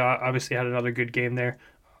 Hiroshi obviously had another good game there.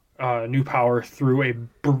 New Power threw a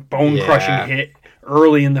bone-crushing hit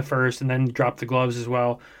early in the first and then dropped the gloves as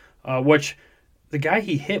well, which the guy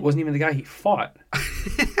he hit wasn't even the guy he fought.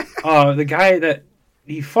 The guy that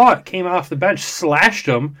he fought came off the bench, slashed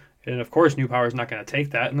him, and of course New Power's not going to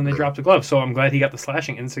take that, and then they dropped the glove. So I'm glad he got the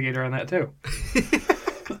slashing instigator on that too.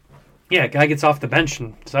 Yeah, guy gets off the bench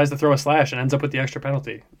and decides to throw a slash and ends up with the extra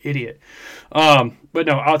penalty. Idiot. But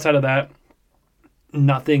no, outside of that,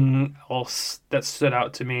 nothing else that stood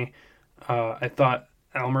out to me. I thought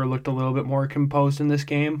Elmer looked a little bit more composed in this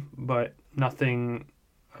game, but nothing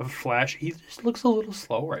of flash. He just looks a little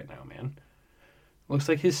slow right now, man. Looks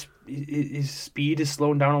like his speed is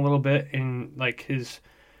slowing down a little bit, and like his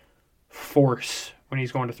force when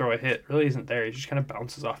he's going to throw a hit really isn't there. He just kind of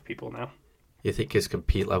bounces off people now. You think his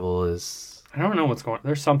compete level is... I don't know what's going on.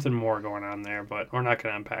 There's something more going on there, but we're not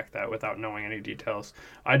going to unpack that without knowing any details.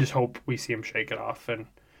 I just hope we see him shake it off and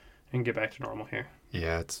get back to normal here.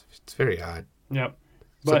 Yeah, it's very odd. Yep.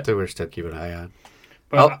 Something we're still keeping an eye on.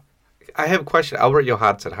 But I have a question. Albert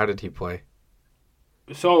Johansson, how did he play?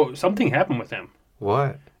 So something happened with him.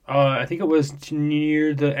 What? I think it was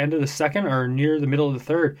near the end of the second or near the middle of the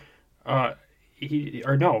third.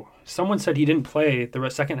 Someone said he didn't play the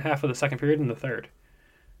second half of the second period in the third.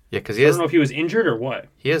 Yeah, because I don't know if he was injured or what.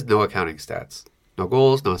 He has no accounting stats. No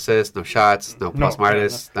goals, no assists, no shots, no plus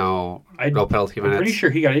minus, no penalty minutes. I'm pretty sure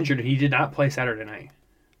he got injured and he did not play Saturday night.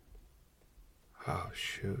 Oh,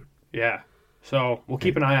 shoot. Yeah. So we'll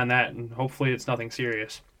keep an eye on that, and hopefully it's nothing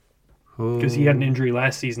serious. Because he had an injury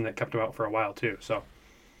last season that kept him out for a while, too. So.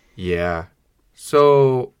 Yeah.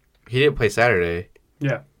 So he didn't play Saturday.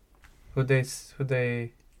 Yeah. Who'd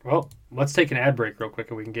they... Well, let's take an ad break real quick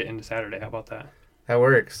and we can get into Saturday. How about that? That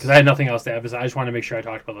works. Because I had nothing else to add. I just wanted to make sure I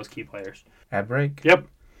talked about those key players. Ad break? Yep.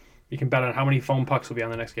 You can bet on how many foam pucks will be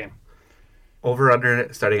on the next game. Over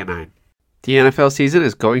under starting at 9. The NFL season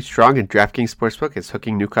is going strong, and DraftKings Sportsbook is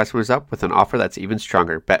hooking new customers up with an offer that's even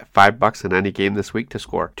stronger. Bet $5 on any game this week to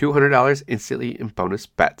score $200 instantly in bonus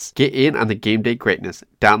bets. Get in on the game day greatness.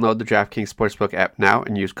 Download the DraftKings Sportsbook app now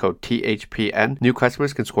and use code THPN. New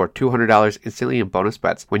customers can score $200 instantly in bonus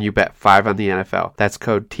bets when you bet $5 on the NFL. That's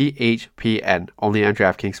code THPN, only on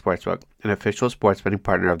DraftKings Sportsbook, an official sports betting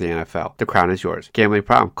partner of the NFL. The crown is yours. Gambling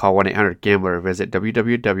problem? Call 1-800-GAMBLER or visit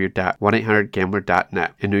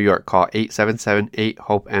www.1800gambler.net. In New York, call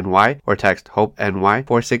 877-8-HOPE-NY or text HOPE-NY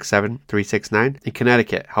 467-369. In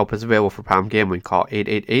Connecticut, help is available for problem gambling. Call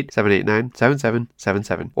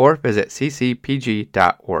 888-789-7777 or visit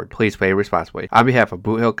ccpg.org. Please play responsibly. On behalf of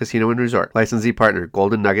Boot Hill Casino and Resort, licensee partner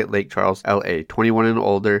Golden Nugget Lake Charles, LA, 21 and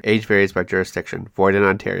older, age varies by jurisdiction, void in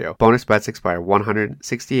Ontario. Bonus bets expire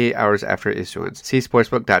 168 hours after issuance. See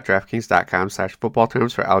sportsbook.draftkings.com/football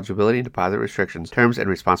terms for eligibility and deposit restrictions, terms, and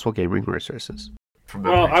responsible gaming resources.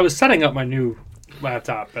 Well, I was setting up my new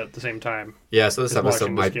laptop at the same time. Yeah, so this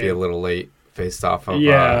episode might be a little late based off of...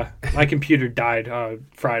 Yeah, my computer died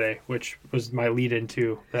Friday, which was my lead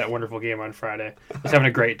into that wonderful game on Friday. I was having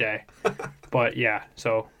a great day. But yeah,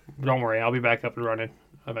 so don't worry. I'll be back up and running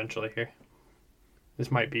eventually here.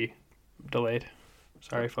 This might be delayed.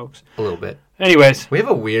 Sorry, folks. A little bit. Anyways. We have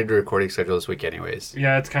a weird recording schedule this week anyways.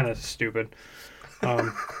 Yeah, it's kind of stupid.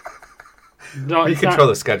 No, you control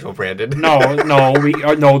the schedule, Brandon. No,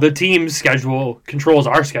 the team's schedule controls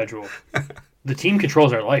our schedule. The team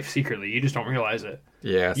controls our life secretly. You just don't realize it.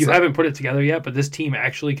 Yeah. You haven't put it together yet, but this team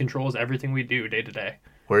actually controls everything we do day to day.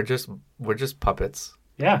 We're just puppets.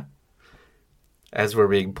 Yeah. As we're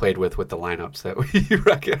being played with the lineups that we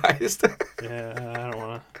recognized. Yeah, I don't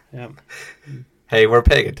want to. Yeah. Hey, we're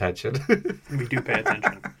paying attention. We do pay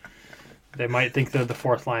attention. They might think they're the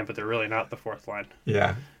fourth line, but they're really not the fourth line.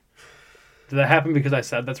 Yeah. Did that happen because I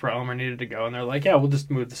said that's where Elmer needed to go? And they're like, yeah, we'll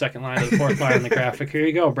just move the second line to the fourth line in the graphic. Here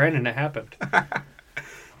you go, Brandon, it happened.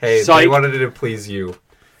 Hey, Psych. They wanted it to please you.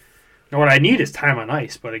 Now, what I need is time on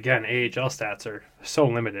ice, but again, AHL stats are so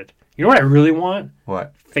limited. You know what I really want?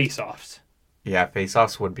 What? Face-offs. Yeah,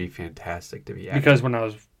 face-offs would be fantastic to be at. Because when I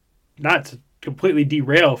was, not to completely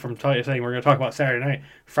derail from saying we're going to talk about Saturday night.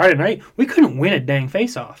 Friday night, we couldn't win a dang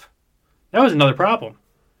face-off. That was another problem.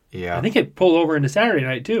 Yeah. I think it pulled over into Saturday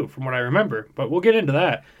night, too, from what I remember. But we'll get into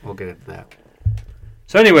that. We'll get into that.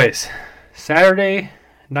 So anyways, Saturday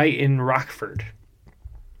night in Rockford.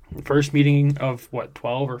 First meeting of,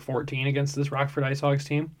 12 or 14 against this Rockford Ice Hogs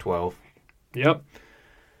team? 12. Yep.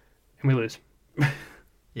 And we lose.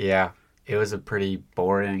 Yeah. It was a pretty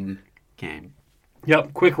boring game.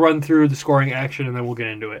 Yep. Quick run through the scoring action, and then we'll get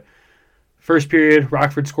into it. First period,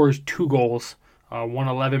 Rockford scores 2 goals. One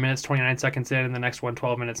 11 minutes, 29 seconds in, and the next one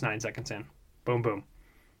 12 minutes, 9 seconds in. Boom, boom.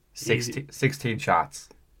 16 shots.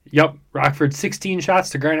 Yep. Rockford 16 shots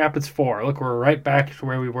to Grand Rapids 4. Look, we're right back to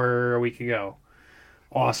where we were a week ago.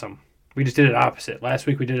 Awesome. We just did it opposite. Last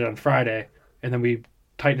week we did it on Friday, and then we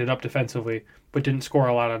tightened it up defensively, but didn't score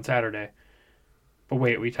a lot on Saturday. But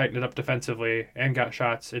wait, we tightened it up defensively and got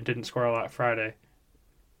shots and didn't score a lot Friday.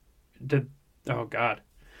 Oh, God.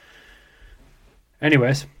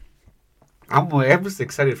 Anyways. I'm just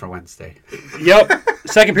excited for Wednesday. Yep.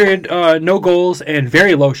 Second period, no goals and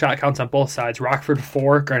very low shot counts on both sides. Rockford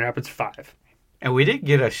 4, Grand Rapids 5. And we didn't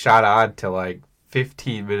get a shot on till like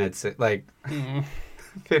 15 minutes,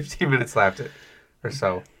 15 minutes left or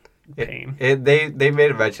so. Pain. They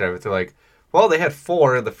made a mention of it. They're like, well, they had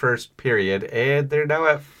 4 in the first period, and they're now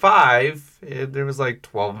at 5, and there was like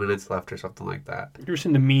 12 minutes left or something like that. You ever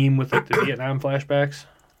seen the meme with like the Vietnam flashbacks?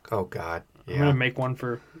 Oh, God. Yeah. I'm going to make one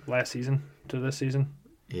for last season to this season.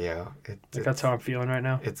 Yeah. That's how I'm feeling right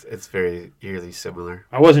now. It's very eerily similar.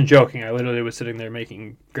 I wasn't joking. I literally was sitting there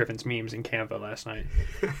making Griffin's memes in Canva last night.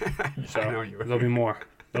 So I know you were. There'll be more.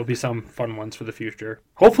 There'll be some fun ones for the future.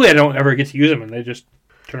 Hopefully I don't ever get to use them and they just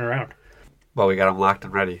turn around. Well, we got them locked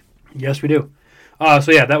and ready. Yes, we do.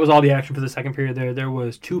 So yeah, that was all the action for the second period there. There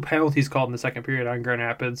was 2 penalties called in the second period on Grand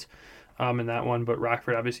Rapids in that one, but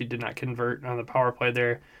Rockford obviously did not convert on the power play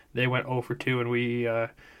there. They went 0 for 2 and we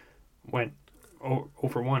went 0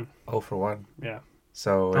 for 1. 0 for 1. Yeah.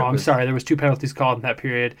 So I'm sorry. There was 2 penalties called in that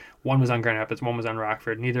period. One was on Grand Rapids, one was on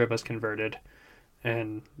Rockford. Neither of us converted.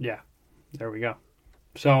 And, yeah, there we go.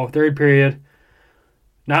 So, third period,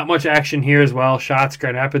 not much action here as well. Shots,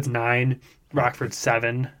 Grand Rapids 9, Rockford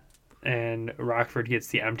 7. And Rockford gets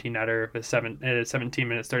the empty netter with 17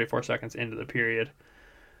 minutes, 34 seconds into the period.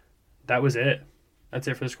 That was it. That's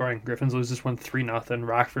it for the scoring. Griffins lose this one 3-0.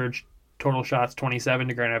 Rockford total shots 27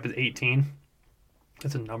 to Grand Rapids 18.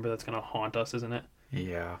 That's a number that's going to haunt us, isn't it?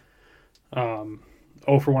 Yeah. 0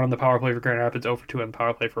 for 1 on the power play for Grand Rapids, 0 for 2 on the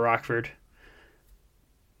power play for Rockford.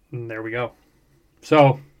 And there we go.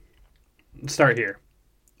 So, let's start here.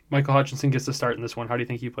 Michael Hutchinson gets the start in this one. How do you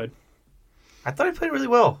think he played? I thought he played really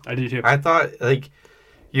well. I do too. I thought, I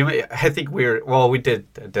think we did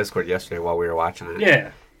a Discord yesterday while we were watching it.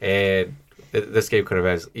 Yeah. And this game could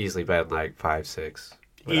have easily been like 5-6.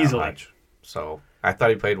 Easily. Much. So, I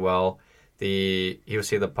thought he played well. He was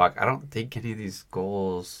seeing the puck. I don't think any of these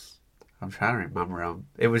goals, I'm trying to remember them.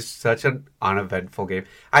 It was such an uneventful game.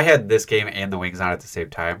 I had this game and the Wings on at the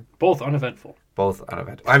same time. Both uneventful.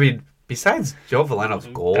 I mean, besides Joe Valeno's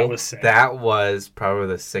goal, that was probably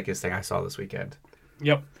the sickest thing I saw this weekend.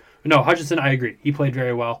 Yep. No, Hutchinson, I agree. He played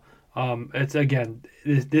very well. It's again,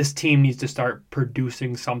 this team needs to start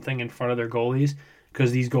producing something in front of their goalies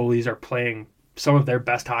because these goalies are playing some of their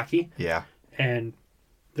best hockey. Yeah. And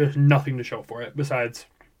there's nothing to show for it besides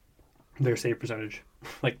their save percentage.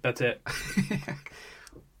 Like, that's it.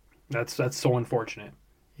 That's so unfortunate.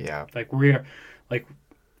 Yeah. Like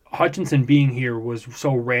Hutchinson being here was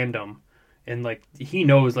so random, and like he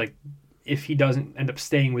knows like if he doesn't end up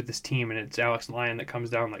staying with this team and it's Alex Lyon that comes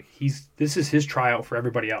down, like this is his tryout for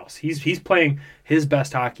everybody else. He's playing his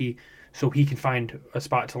best hockey so he can find a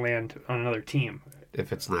spot to land on another team.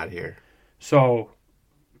 If it's not here. So,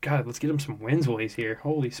 God, let's get him some wins while he's here.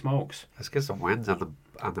 Holy smokes. Let's get some wins on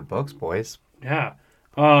the books, boys. Yeah.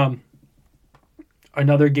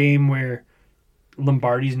 Another game where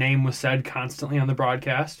Lombardi's name was said constantly on the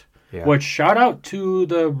broadcast. Yeah. Which, shout out to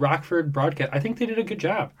the Rockford broadcast. I think they did a good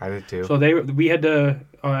job. I did too. So we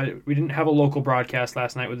didn't have a local broadcast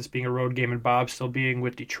last night with this being a road game and Bob still being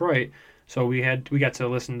with Detroit. So we got to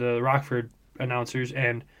listen to the Rockford announcers,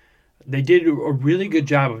 and they did a really good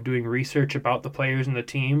job of doing research about the players and the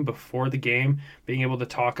team before the game, being able to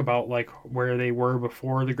talk about like where they were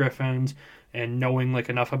before the Griffins and knowing like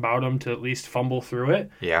enough about them to at least fumble through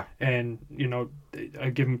it. Yeah. And, I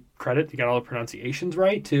give them credit. They got all the pronunciations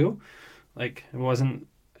right too. Like it wasn't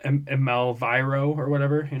ML Viro or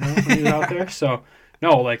whatever, when he was out there. So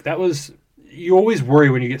no, like that was, you always worry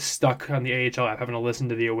when you get stuck on the AHL app having to listen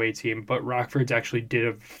to the away team, but Rockford's actually did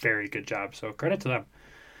a very good job. So credit to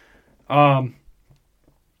them.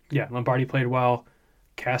 Yeah, Lombardi played well.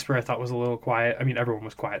 Casper, I thought, was a little quiet. I mean, everyone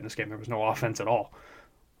was quiet in this game. There was no offense at all.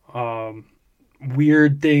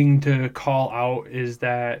 Weird thing to call out is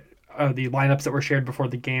that the lineups that were shared before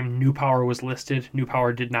the game, New Power was listed. New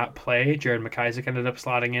Power did not play. Jared McIsaac ended up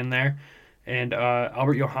slotting in there. And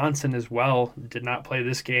Albert Johansson as well did not play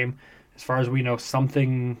this game. As far as we know,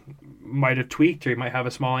 something might have tweaked, or he might have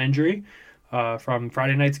a small injury from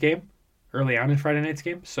Friday night's game, early on in Friday night's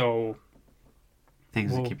game. So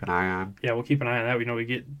Things to keep an eye on. Yeah, we'll keep an eye on that. We know we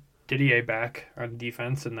get Didier back on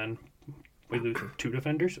defense, and then we lose 2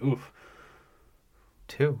 defenders. Oof.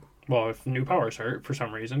 2. Well, if New Power's hurt for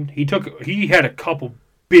some reason, he had a couple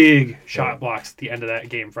big shot blocks at the end of that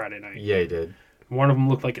game Friday night. Yeah, he did. One of them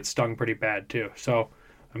looked like it stung pretty bad too. So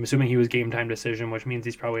I'm assuming he was game time decision, which means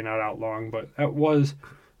he's probably not out long. But that was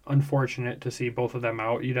unfortunate to see both of them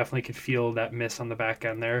out. You definitely could feel that miss on the back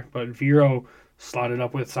end there. But Vero slotted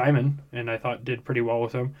up with Simon, and I thought did pretty well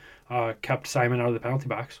with him. Kept Simon out of the penalty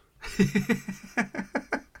box.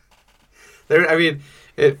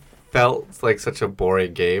 It felt like such a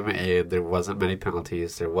boring game, and there wasn't many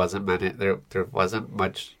penalties. There wasn't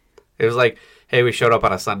much. It was like, hey, we showed up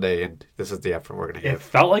on a Sunday, and this is the effort we're going to give. It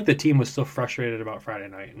felt like the team was still frustrated about Friday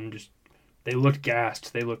night, and just they looked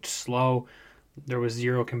gassed. They looked slow. There was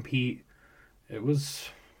zero compete. We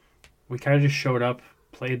kind of just showed up,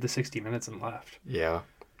 played the 60 minutes, and left. Yeah,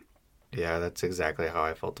 that's exactly how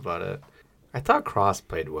I felt about it. I thought Cross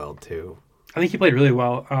played well, too. I think he played really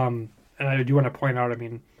well. And I do want to point out,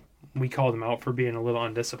 we called him out for being a little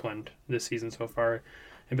undisciplined this season so far.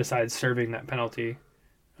 And besides serving that penalty.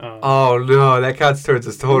 Oh, no, that counts towards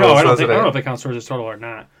his total. No, I don't know if that counts towards his total or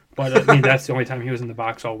not. But, that's the only time he was in the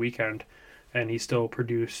box all weekend. And he still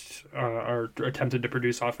produced or attempted to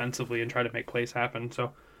produce offensively and try to make plays happen.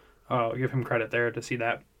 So I'll give him credit there to see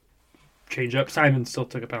that change up. Simon still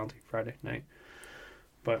took a penalty Friday night.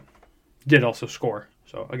 But did also score.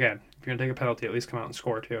 So, again, if you're going to take a penalty, at least come out and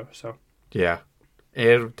score, too. So yeah.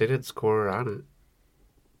 And they didn't score on it.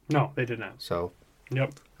 No, they did not. So.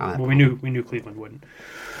 Yep. Well, we knew Cleveland wouldn't.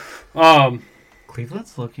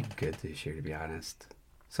 Cleveland's looking good this year, to be honest.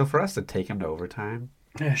 So for us to take them to overtime.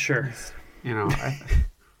 Yeah, sure.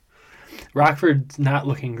 Rockford's not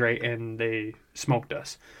looking great, and they smoked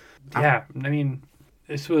us. Yeah,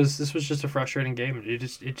 this was just a frustrating game.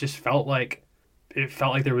 It just felt like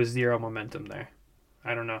there was zero momentum there.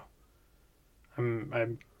 I don't know.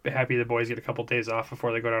 I'm happy the boys get a couple days off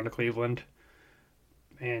before they go down to Cleveland.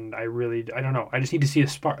 And I don't know. I just need to see a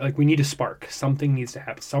spark. Like, we need a spark. Something needs to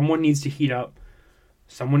happen. Someone needs to heat up.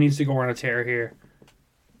 Someone needs to go on a tear here.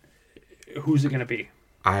 Who's it going to be?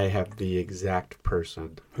 I have the exact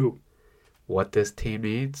person. Who? What this team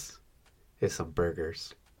needs is some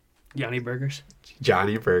burgers. Johnny Burgers.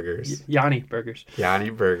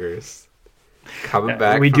 Coming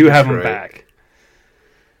back. We do have him back.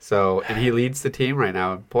 So, and he leads the team right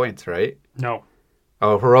now in points, right? No.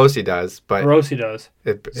 Oh, Hirose does, but... Hirose does.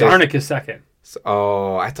 Zarnik is second.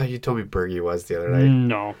 I thought you told me Berge was the other night.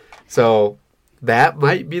 No. So, that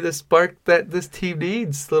might be the spark that this team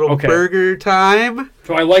needs. Burger time.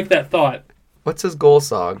 So, I like that thought. What's his goal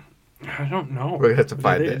song? I don't know. We're going to have to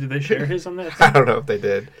find it. Did they share his on that? I don't know if they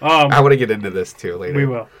did. I want to get into this, too, later. We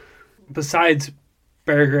will. Besides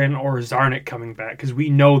Berggren or Zarnik coming back, because we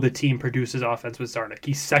know the team produces offense with Zarnik.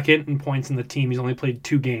 He's second in points in the team. He's only played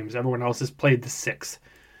 2 games. Everyone else has played the 6th.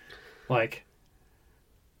 Like,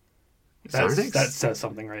 that says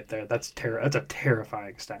something right there. That's a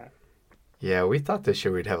terrifying stat. Yeah, we thought this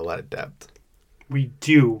year we'd have a lot of depth. We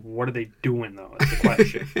do. What are they doing, though? That's the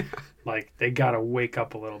question. Like, they got to wake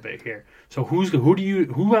up a little bit here. So who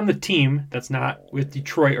on the team that's not with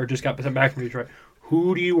Detroit or just got sent back from Detroit,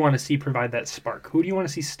 who do you want to see provide that spark? Who do you want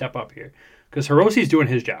to see step up here? Because Hirose's doing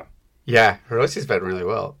his job. Yeah, Hirose's been really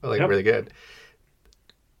well. Really good.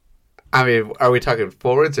 Are we talking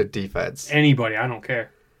forwards or defense? Anybody. I don't care.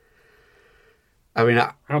 I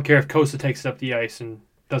don't care if Costa takes it up the ice and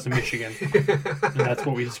does a Michigan. And that's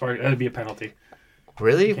what we spark. That would be a penalty.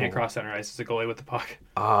 Really? You can't cross center ice as a goalie with the puck.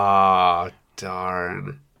 Oh,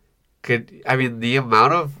 darn. The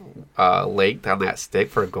amount of length on that stick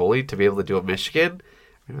for a goalie to be able to do a Michigan,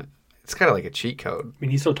 it's kind of like a cheat code.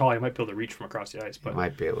 He's so tall, he might be able to reach from across the ice. But he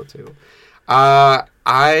might be able to.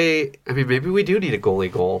 Maybe we do need a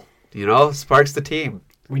goalie goal. Sparks the team.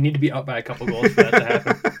 We need to be up by a couple goals for that to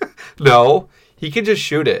happen. No, he can just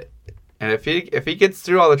shoot it. And if he gets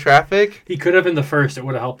through all the traffic... He could have in the first. It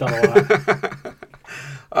would have helped out a lot.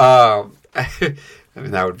 That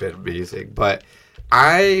would have been amazing. But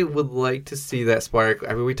I would like to see that spark.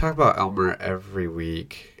 We talk about Elmer every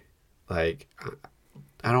week. Like,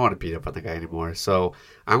 I don't want to beat up on the guy anymore. So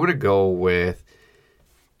I'm going to go with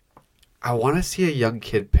I want to see a young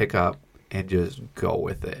kid pick up and just go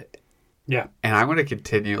with it. Yeah. And I'm going to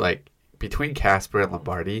continue, like, between Casper and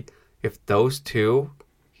Lombardi, if those two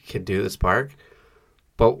can do the spark.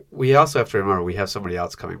 But we also have to remember we have somebody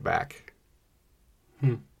else coming back.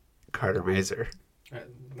 Carter Mazer.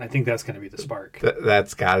 I think that's going to be the spark.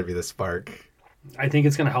 That's got to be the spark. I think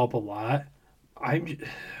it's going to help a lot.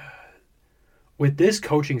 With this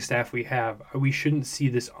coaching staff we have, we shouldn't see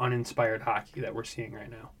this uninspired hockey that we're seeing right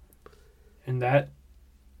now. And that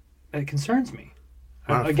concerns me.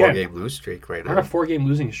 We're on a 4-game lose streak right now. We're on a 4-game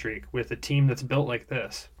losing streak with a team that's built like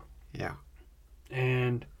this. Yeah.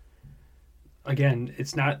 And again,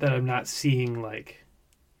 it's not that I'm not seeing like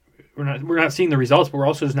we're not seeing the results, but we're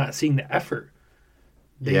also just not seeing the effort.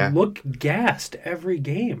 They look gassed every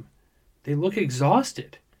game. They look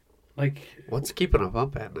exhausted. Like, what's keeping them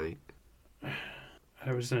up at night?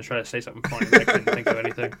 I was going to try to say something funny, but I couldn't think of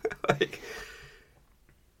anything. Like,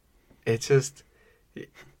 it's just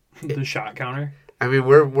the shot counter. I mean,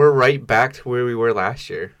 we're right back to where we were last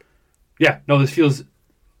year. Yeah, no, this feels.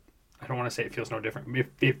 I don't want to say it feels no different.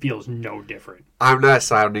 It feels no different. I'm not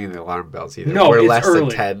sounding the alarm bells either. No, we're it's less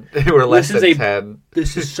early. than 10. We're less than 10.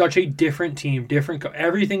 This is such a different team.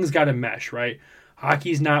 Everything's got to mesh, right?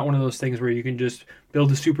 Hockey's not one of those things where you can just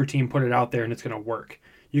build a super team, put it out there, and it's going to work.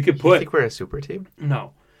 You could put. You think we're a super team?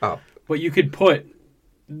 No. Oh. But you could put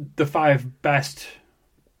the 5 best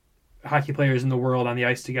hockey players in the world on the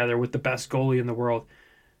ice together with the best goalie in the world,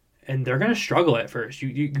 and they're going to struggle at first.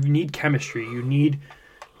 You need chemistry. You need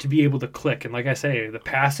to be able to click. And like I say, the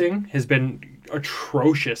passing has been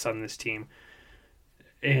atrocious on this team.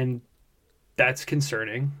 And that's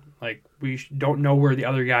concerning. Like, we don't know where the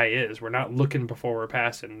other guy is. We're not looking before we're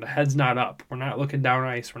passing. The head's not up. We're not looking down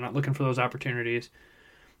ice. We're not looking for those opportunities.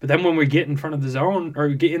 But then when we get in front of the zone, or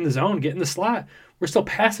get in the zone, get in the slot, we're still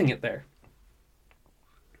passing it there.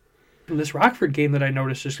 And this Rockford game that I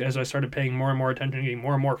noticed just as I started paying more and more attention, getting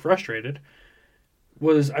more and more frustrated,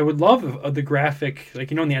 was I would love the graphic,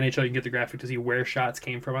 like, in the NHL you can get the graphic to see where shots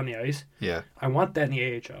came from on the ice. Yeah. I want that in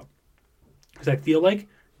the AHL. Because I feel like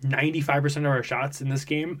 95% of our shots in this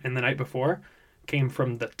game and the night before came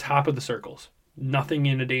from the top of the circles. Nothing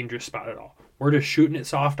in a dangerous spot at all. We're just shooting it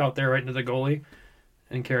soft out there right into the goalie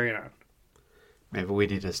and carrying on. Maybe we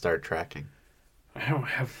need to start tracking. I don't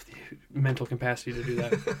have the mental capacity to do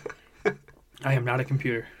that. I am not a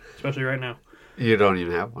computer, especially right now. You don't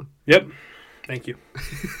even have one. Yep. Thank you.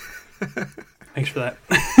 Thanks for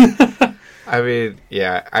that. I mean,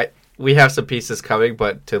 yeah, we have some pieces coming,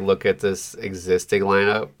 but to look at this existing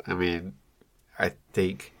lineup, I mean, I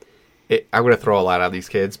think I'm going to throw a lot on these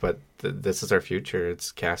kids, but this is our future.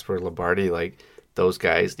 It's Casper, Lombardi. Like, those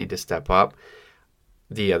guys need to step up.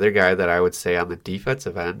 The other guy that I would say on the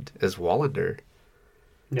defensive end is Wallander.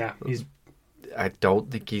 Yeah, I don't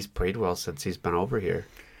think he's played well since he's been over here.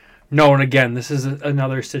 No, and again, this is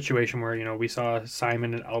another situation where, we saw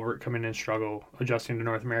Simon and Albert come in and struggle adjusting to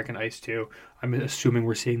North American ice too. I'm assuming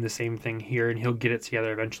we're seeing the same thing here, and he'll get it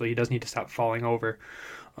together eventually. He does need to stop falling over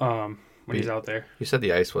when he's out there. You said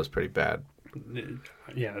the ice was pretty bad.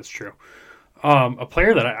 Yeah, that's true. A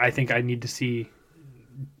player that I think I need to see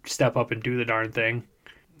step up and do the darn thing,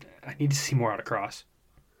 I need to see more out of Cross.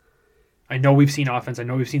 I know we've seen offense. I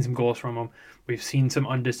know we've seen some goals from him. We've seen some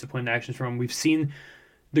undisciplined actions from him. We've seen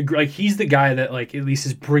he's the guy that at least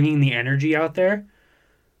is bringing the energy out there.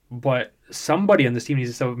 But somebody on this team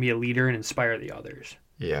needs to be a leader and inspire the others.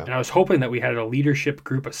 Yeah. And I was hoping that we had a leadership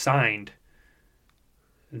group assigned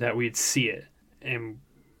that we'd see it. And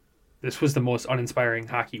this was the most uninspiring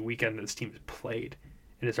hockey weekend that this team has played.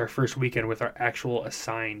 And it's our first weekend with our actual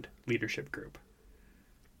assigned leadership group.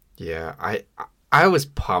 Yeah, I was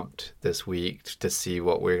pumped this week to see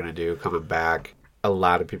what we're going to do coming back. A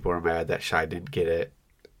lot of people were mad that Shai didn't get it.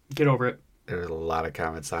 Get over it. There's a lot of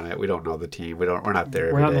comments on it. We don't know the team. We're not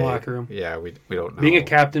there. We're not in the locker room. Yeah, we don't know. Being a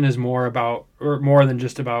captain is more than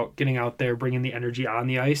just about getting out there, bringing the energy on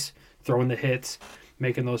the ice, throwing the hits,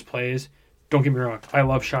 making those plays. Don't get me wrong. I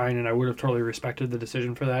love Shine, and I would have totally respected the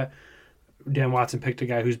decision for that. Dan Watson picked a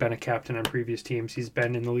guy who's been a captain on previous teams. He's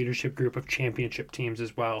been in the leadership group of championship teams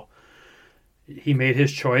as well. He made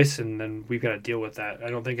his choice, and then we've got to deal with that. I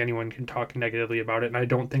don't think anyone can talk negatively about it, and I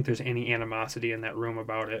don't think there's any animosity in that room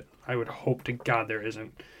about it. I would hope to God there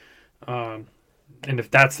isn't. And if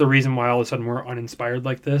that's the reason why all of a sudden we're uninspired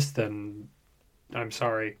like this, then I'm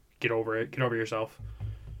sorry. Get over it. Get over yourself.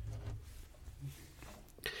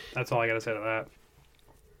 That's all I got to say to that.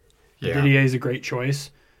 Yeah. Didier is a great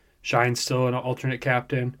choice. Shine's still an alternate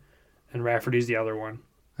captain, and Rafferty's the other one.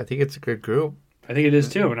 I think it's a good group. I think it is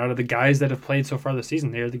too. And out of the guys that have played so far this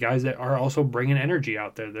season, they are the guys that are also bringing energy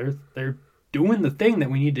out there. They're doing the thing that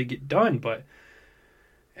we need to get done, but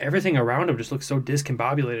everything around him just looks so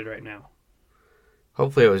discombobulated right now.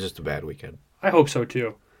 Hopefully it was just a bad weekend. I hope so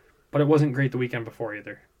too, but it wasn't great the weekend before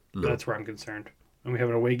either. No. That's where I'm concerned. And we have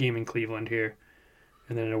an away game in Cleveland here,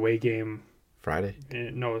 and then an away game Friday?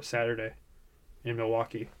 Saturday in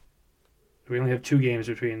Milwaukee. We only have 2 games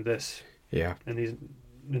between this Yeah. and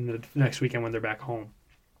the next weekend when they're back home.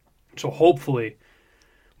 So hopefully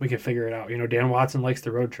we can figure it out. Dan Watson likes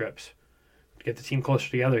the road trips. To get the team closer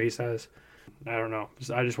together, he says. I don't know.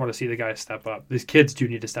 I just want to see the guys step up. These kids do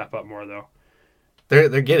need to step up more, though.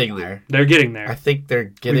 They're getting there. They're getting there. I think they're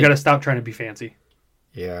getting... We've got to stop trying to be fancy.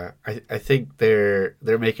 Yeah. I think they're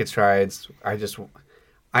making strides.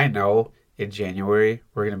 I know in January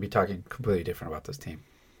we're going to be talking completely different about this team.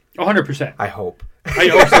 100%. I hope. I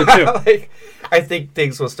hope so, too. I think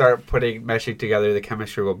things will start meshing together. The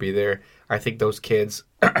chemistry will be there. I think those kids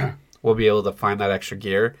will be able to find that extra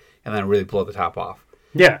gear and then really blow the top off.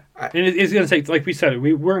 Yeah. And it's going to take, like we said,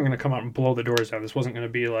 we weren't going to come out and blow the doors down. This wasn't going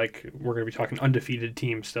to be like we're going to be talking undefeated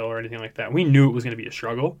team still or anything like that. We knew it was going to be a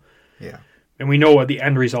struggle. Yeah. And we know what the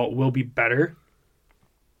end result will be better.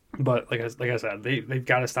 But like I said, they've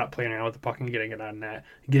got to stop playing around with the puck and getting it on net.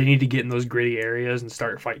 They need to get in those gritty areas and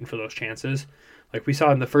start fighting for those chances. Like we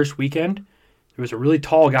saw in the first weekend, there was a really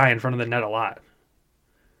tall guy in front of the net a lot.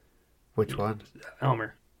 Which one?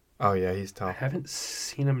 Elmer. Oh, yeah, he's I tall. haven't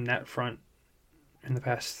seen him net front in the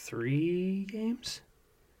past 3 games.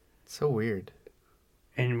 It's so weird.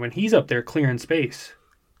 And when he's up there clearing space,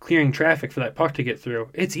 clearing traffic for that puck to get through,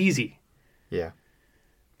 it's easy. Yeah.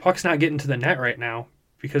 Puck's not getting to the net right now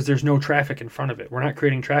because there's no traffic in front of it. We're not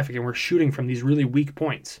creating traffic, and we're shooting from these really weak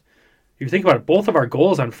points. If you think about it, both of our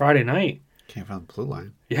goals on Friday night Came from the blue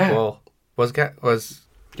line. Yeah. Well, was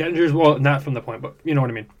Gettinger's, well, not from the point, but you know what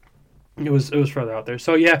I mean. It was further out there.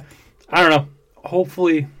 So yeah, I don't know.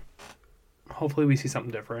 Hopefully we see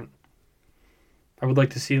something different. I would like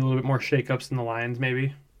to see a little bit more shakeups in the lines,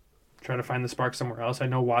 maybe. Try to find the spark somewhere else. I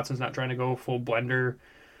know Watson's not trying to go full blender,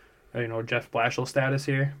 Jeff Blashill status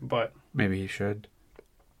here, but maybe he should.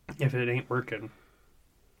 if it ain't working,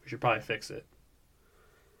 we should probably fix it.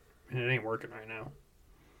 And it ain't working right now.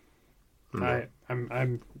 Mm-hmm.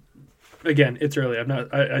 I'm again, it's early.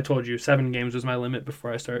 I told you 7 games was my limit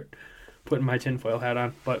before I start putting my tinfoil hat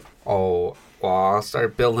on, but Oh, well, I'll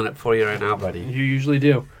start building it for you right now, buddy. you usually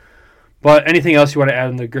do. But anything else you want to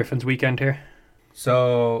add in the Griffins weekend here?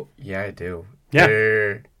 So, yeah, I do. Yeah.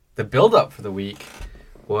 The build-up for the week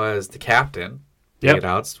was the captain. Yep.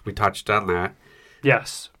 Outs. We touched on that.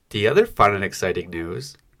 Yes. The other fun and exciting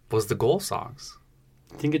news was the goal songs.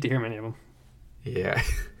 Didn't get to hear many of them. Yeah.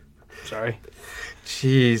 Sorry.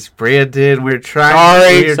 Jeez, Brandon, we're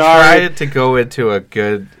trying to go into a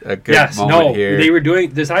good moment here. They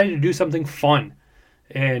decided to do something fun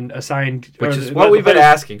and assigned, which is what we've been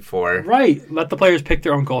asking for. Right. Let the players pick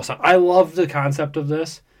their own goal song. I love the concept of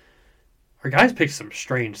this. Our guys picked some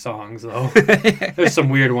strange songs, though. There's some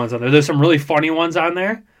weird ones on there. There's some really funny ones on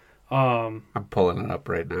there. I'm pulling it up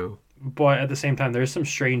right now. But at the same time, there's some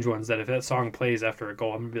strange ones that if that song plays after a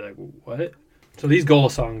goal, I'm going to be like, what? So these goal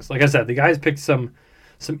songs, like I said, the guys picked some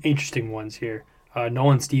interesting ones here.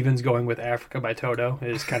 Nolan Stevens going with Africa by Toto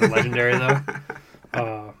is kind of legendary,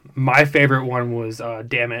 though. My favorite one was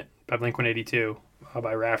Damn It by Blink-182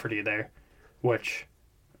 by Rafferty there, which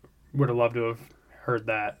would have loved to have heard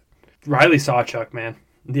that. Riley Sawchuk, man.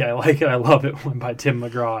 Yeah, I like it. I love it. One by Tim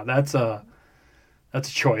McGraw. That's a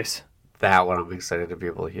choice. That one I'm excited to be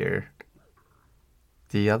able to hear.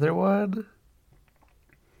 The other one?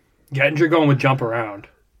 Gettinger going with Jump Around.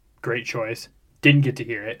 Great choice. Didn't get to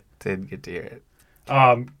hear it. Didn't get to hear it.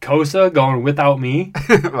 Kosa going Without Me.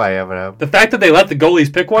 By Eminem. The fact that they let the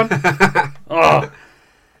goalies pick one. Oh.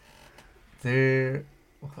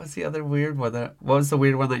 What was the other weird one? What was the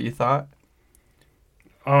weird one that you thought?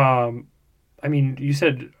 I mean, you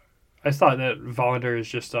said I thought that Wallander is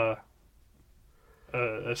just a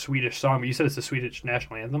Swedish song, but you said it's the Swedish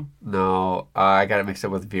national anthem. No, I got it mixed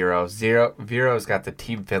up with Vero. Vero's got the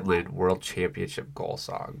Team Finland World Championship goal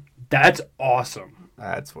song. That's awesome.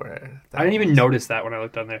 That's where I didn't even notice that when I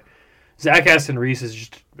looked on there. Zach Aston Reese is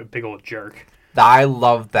just a big old jerk. I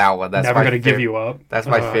love that one. That's never gonna give you up. That's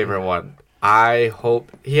my favorite one. I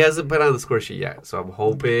hope he hasn't been on the score sheet yet, so I'm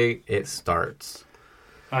hoping it starts.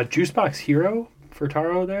 Juicebox Hero for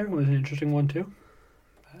Taro there was an interesting one too.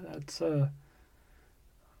 That's a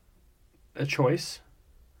choice.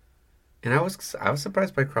 And I was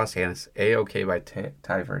surprised by Cross Hannes. A-OK by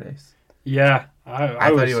Ty Verdes. Yeah, I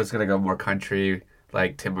thought he was gonna go more country,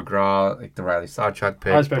 like Tim McGraw, like the Riley Sawchuk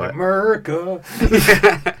pick. I was expecting America.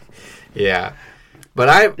 Yeah,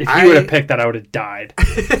 but if you would have picked that, I would have died.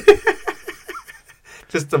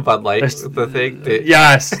 Just the Bud Light, the thing.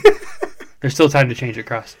 Yes. There's still time to change it,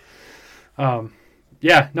 Cross.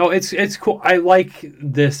 Yeah, no, it's cool. I like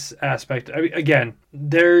this aspect. I mean, again,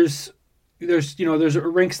 there's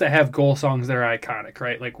rinks that have goal songs that are iconic,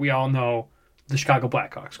 right? Like we all know the Chicago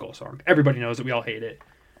Blackhawks goal song. Everybody knows it. We all hate it,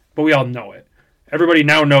 but we all know it. Everybody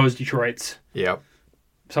now knows Detroit's. Yep.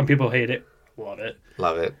 Some people hate it. Love it.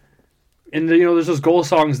 Love it. And there's those goal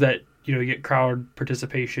songs that you get crowd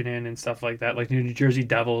participation in and stuff like that, like New Jersey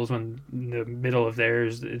Devils, when in the middle of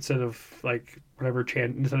theirs, instead of like whatever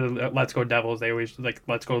chant, instead of "Let's Go Devils," they always like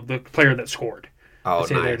 "Let's Go" the player that scored. Oh,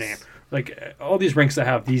 say nice. Their name. Like all these rinks that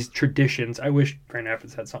have these traditions. I wish Grand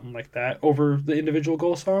Rapids had something like that over the individual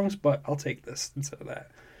goal songs, but I'll take this instead of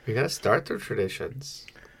that. We gotta start their traditions.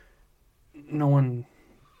 No one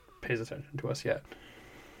pays attention to us yet.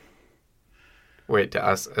 Wait, to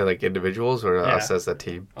us, like individuals, or us as a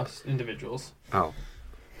team? Us individuals. Oh.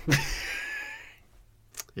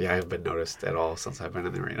 Yeah, I haven't been noticed at all since I've been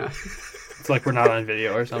in the arena. It's like we're not on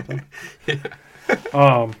video or something.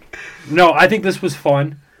 No, I think this was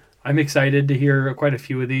fun. I'm excited to hear quite a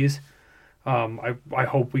few of these. I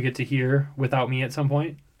hope we get to hear Without Me at some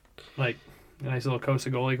point. Like a nice little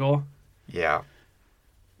Costa goalie goal. Yeah.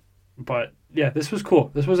 But yeah, this was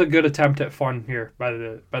cool. This was a good attempt at fun here by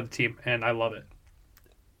the team, and I love it.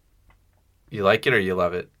 You like it or you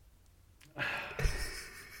love it?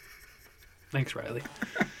 Thanks, Riley.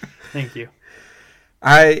 Thank you.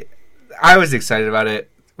 I was excited about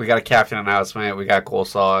it. We got a captain announcement. We got goal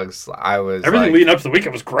songs. Everything leading up to the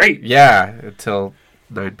weekend was great. Yeah, until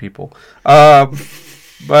 9 people.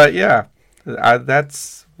 But yeah,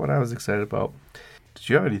 that's what I was excited about. Did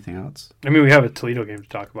you have anything else? I mean, we have a Toledo game to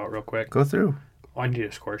talk about real quick. Go through. I need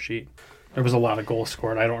a score sheet. There was a lot of goals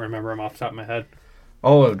scored. I don't remember them off the top of my head.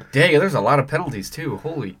 Oh, dang, there's a lot of penalties, too.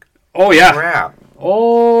 Holy crap.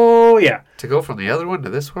 Oh, yeah. To go from the other one to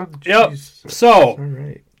this one? Yep. Jeez. So, All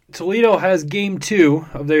right. Toledo has game 2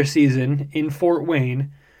 of their season in Fort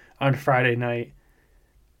Wayne on Friday night.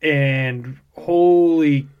 And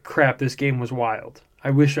holy crap, this game was wild. I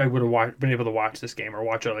wish I would have been able to watch this game or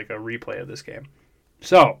watch like a replay of this game.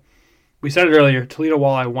 So, we said it earlier, Toledo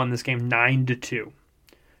Walleye won this game 9-2.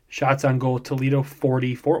 Shots on goal, Toledo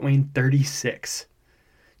 40, Fort Wayne 36.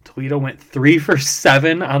 Toledo went 3 for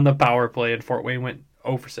 7 on the power play, and Fort Wayne went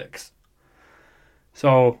 0 for 6.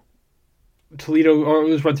 So, let's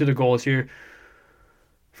run through the goals here.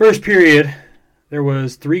 First period, there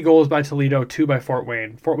was 3 goals by Toledo, 2 by Fort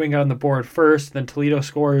Wayne. Fort Wayne got on the board first, then Toledo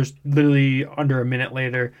scores literally under a minute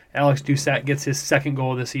later. Alex Doucette gets his second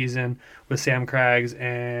goal of the season with Sam Craggs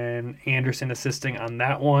and Anderson assisting on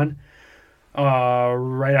that one.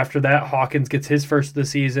 Right after that, Hawkins gets his first of the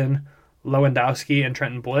season. Lewandowski and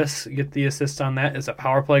Trenton Bliss get the assist on that as a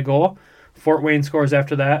power play goal. Fort Wayne scores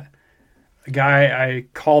after that. A guy I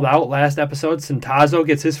called out last episode, Centazzo,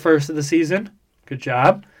 gets his first of the season. Good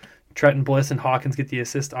job. Trenton Bliss and Hawkins get the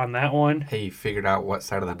assist on that one. Hey, you figured out what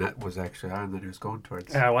side of the net was actually on that he was going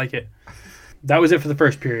towards. Yeah, I like it. That was it for the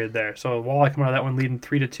first period there. So Walleye coming out of that one leading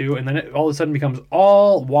 3-2, and then it all of a sudden becomes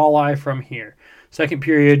all Walleye from here. Second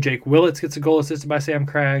period, Jake Willits gets a goal assisted by Sam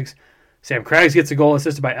Craggs. Sam Craggs gets a goal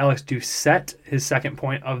assisted by Alex Doucette, his second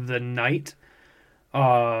point of the night.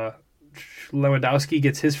 Lewandowski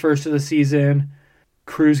gets his first of the season.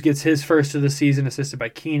 Cruz gets his first of the season, assisted by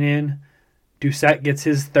Keenan. Doucette gets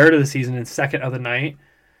his third of the season and second of the night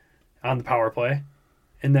on the power play.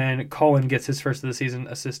 And then Cullen gets his first of the season,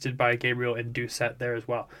 assisted by Gabriel and Doucette there as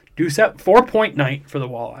well. Doucette, 4-point night for the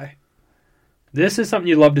Walleye. This is something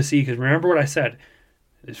you'd love to see, because remember what I said.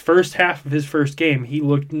 His first half of his first game, he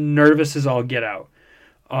looked nervous as all get out.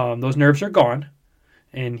 Those nerves are gone,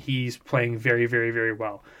 and he's playing very, very, very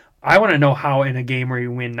well. I want to know how in a game where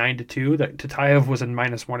you win 9-2 that Tatayev was a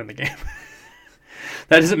 -1 in the game.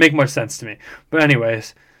 That doesn't make much sense to me. But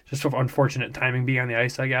anyways, just unfortunate timing being on the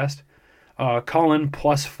ice, I guess. Cullen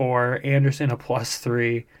 +4, Anderson a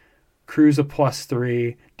 +3, Cruz a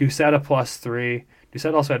 +3, Doucette a +3.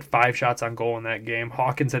 Doucette also had 5 shots on goal in that game.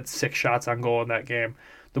 Hawkins had 6 shots on goal in that game.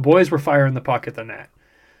 The boys were firing the puck at the net.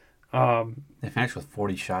 They finished with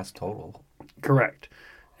 40 shots total. Correct.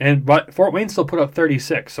 But Fort Wayne still put up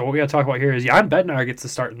 36. So what we got to talk about here is Jan Bednar gets the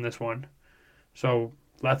start in this one. So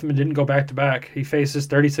Lethman didn't go back-to-back. He faces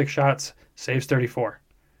 36 shots, saves 34.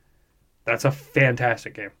 That's a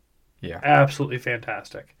fantastic game. Yeah. Absolutely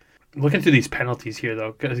fantastic. Looking through these penalties here,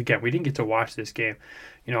 though, because, again, we didn't get to watch this game.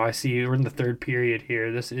 I see we're in the third period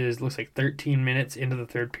here. This looks like 13 minutes into the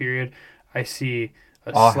third period. I see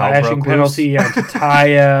a slashing penalty on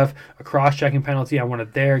Tatayev, a cross-checking penalty on one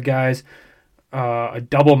of their guys. a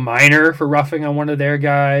double minor for roughing on one of their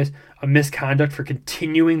guys, a misconduct for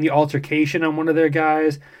continuing the altercation on one of their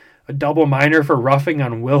guys, a double minor for roughing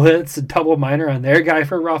on Willits, a double minor on their guy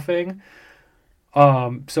for roughing.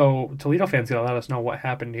 So Toledo fans gotta let us know what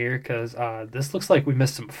happened here, because this looks like we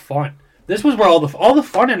missed some fun. This was where all the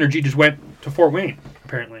fun energy just went to Fort Wayne,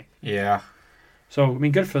 apparently. Yeah. So, I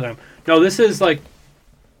mean, good for them. No, this is like,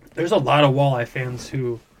 there's a lot of Walleye fans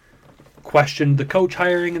who questioned the coach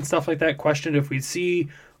hiring and stuff like that, questioned if we'd see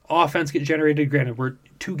offense get generated. Granted, we're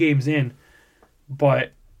 2 games in,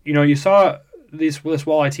 but, you know, you saw this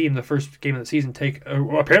Walleye team, the first game of the season, take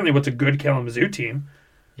apparently what's a good Kalamazoo team,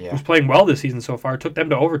 who's playing well this season so far, took them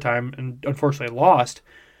to overtime and unfortunately lost.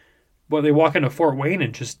 But they walk into Fort Wayne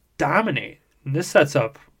and just dominate. And this sets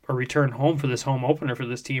up a return home for this home opener for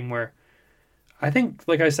this team, where I think,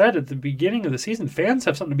 like I said at the beginning of the season, fans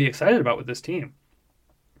have something to be excited about with this team.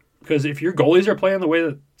 Because if your goalies are playing the way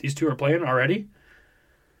that these two are playing already,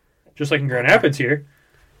 just like in Grand Rapids here,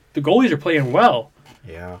 the goalies are playing well.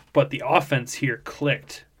 Yeah. But the offense here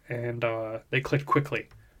clicked, and they clicked quickly.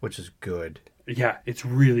 Which is good. Yeah, it's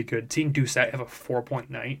really good. Seeing Doucette have a 4-point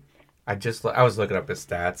night. I was looking up his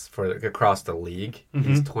stats for across the league. Mm-hmm.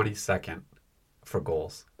 He's 22nd for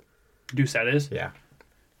goals. Doucette is? Yeah.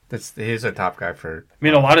 He's a top guy for... I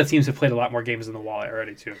mean, a lot of teams have played a lot more games than the Walleye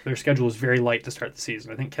already, too. Their schedule is very light to start the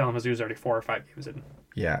season. I think Kalamazoo's already 4 or 5 games in.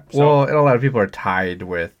 Yeah. So, well, and a lot of people are tied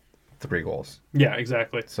with 3 goals. Yeah,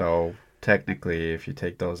 exactly. So, technically, if you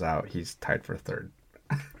take those out, he's tied for 3rd.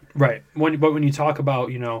 Right. But when you talk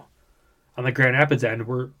about, you know, on the Grand Rapids end,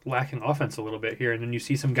 we're lacking offense a little bit here. And then you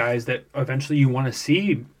see some guys that eventually you want to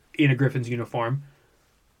see in a Griffins uniform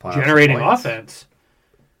generating offense.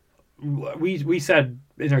 We said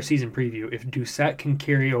in our season preview, if Doucette can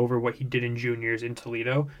carry over what he did in juniors in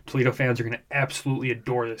Toledo fans are going to absolutely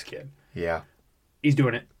adore this kid. Yeah. He's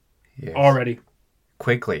doing it already.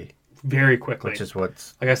 Quickly. Very quickly. Which is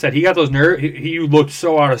what's... Like I said, he got those nerves. He looked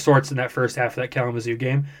so out of sorts in that first half of that Kalamazoo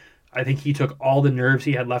game. I think he took all the nerves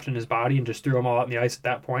he had left in his body and just threw them all out in the ice at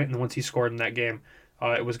that point. And then once he scored in that game,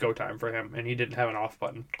 it was go time for him. And he didn't have an off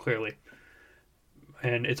button, clearly.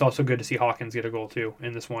 And it's also good to see Hawkins get a goal, too,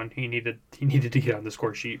 in this one. He needed to get on the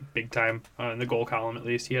score sheet big time, in the goal column at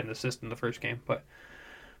least. He had an assist in the first game. But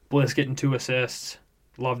Bliss getting 2 assists.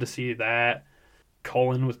 Love to see that.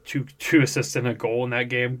 Cullen with two assists and a goal in that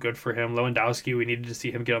game. Good for him. Lewandowski, we needed to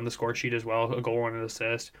see him get on the score sheet as well. A goal and an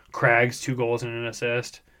assist. Craggs, 2 goals and an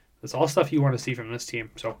assist. That's all stuff you want to see from this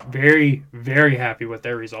team. So very, very happy with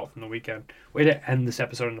their result from the weekend. Way to end this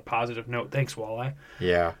episode on a positive note. Thanks, Walleye.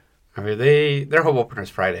 Yeah. I mean, their home opener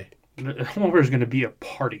is Friday. The home opener is going to be a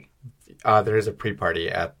party. There is a pre-party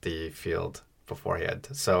at the field beforehand.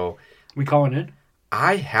 So We calling in?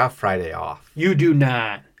 I have Friday off. You do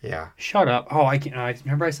not. Yeah. Shut up. Oh, I can't. I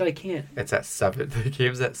remember I said I can't. It's at 7. The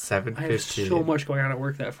game's at 7:15. I have so much going on at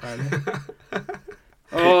work that Friday.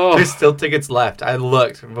 Oh, There's still tickets left. I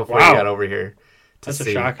looked before we got over here. That's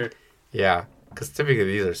a shocker. Yeah, because typically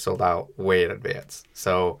these are sold out way in advance.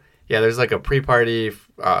 So, yeah, there's like a pre-party.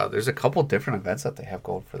 There's a couple different events that they have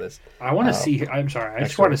going for this. I want to see. I'm sorry. I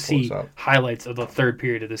just want to see highlights of the third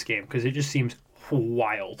period of this game because it just seems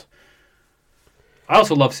wild. I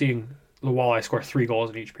also love seeing the Walleye score 3 goals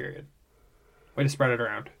in each period. Way to spread it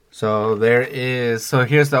around. So here's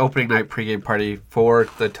the opening night pregame party for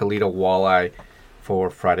the Toledo Walleye for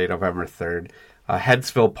Friday, November 3rd.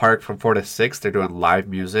 Headsville Park from 4 to 6. They're doing live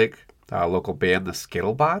music. Local band, the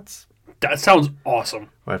Skittlebots. That sounds awesome.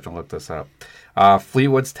 We'll have to look this up.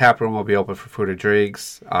 Fleetwood's Tap Room will be open for food and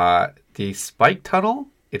drinks. The Spike Tunnel,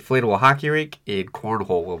 Inflatable Hockey Rink, and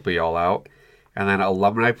Cornhole will be all out. And then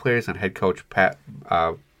alumni players and head coach Pat,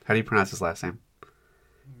 how do you pronounce his last name?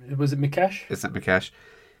 Was it Mikesh? Is it Mikesh?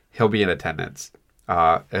 He'll be in attendance.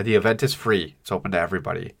 The event is free. It's open to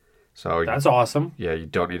everybody. So that's awesome. Yeah, you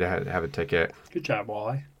don't need to have a ticket. Good job,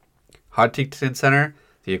 Walleye. Huntington Center,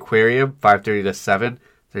 the Aquarium, 5:30 to 7.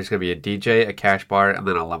 There's going to be a DJ, a cash bar, and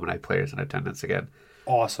then alumni players in attendance again.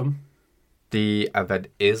 Awesome. The event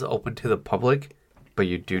is open to the public, but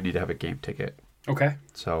you do need to have a game ticket. Okay.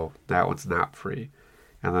 So that one's not free.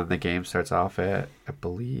 And then the game starts off at, I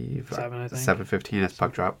believe, 7:15 is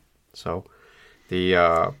puck drop. So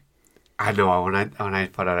I know when I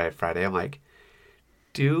put out on Friday, I'm like,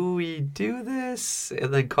 do we do this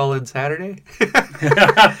and then call in Saturday?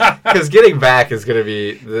 Because getting back is going to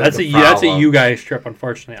be that's a you guys trip.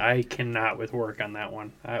 Unfortunately, I cannot with work on that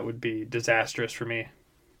one. That would be disastrous for me.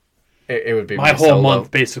 It would be my whole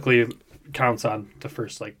month basically counts on the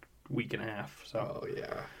first week and a half. So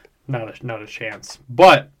not a chance.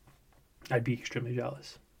 But I'd be extremely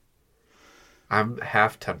jealous. I'm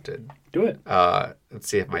half tempted. Do it. Let's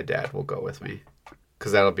see if my dad will go with me,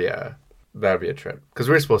 because that'll be a trip. Because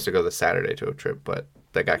we were supposed to go this Saturday to a trip, but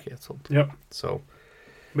that got canceled. Yep. So,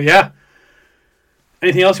 but yeah.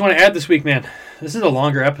 Anything else you want to add this week, man? This is a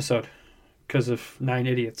longer episode because of 9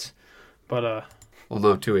 idiots. But well,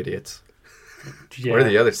 no, 2 idiots. Yeah, Where do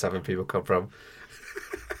the other 7 people come from?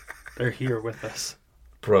 They're here with us.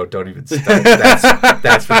 Bro, don't even start.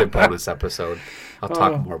 That's for the bonus episode. I'll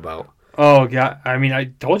talk more about. Oh, yeah. I mean, I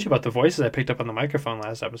told you about the voices I picked up on the microphone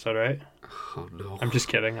last episode, right? Oh, no. I'm just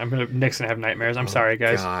kidding. Nick's going to have nightmares. I'm sorry,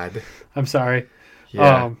 guys. God. I'm sorry.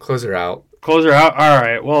 Yeah, close her out. Close her out. All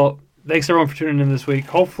right. Well, thanks, everyone, for tuning in this week.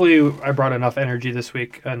 Hopefully, I brought enough energy this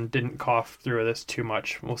week and didn't cough through this too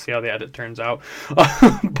much. We'll see how the edit turns out.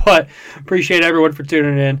 But appreciate everyone for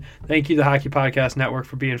tuning in. Thank you, the Hockey Podcast Network,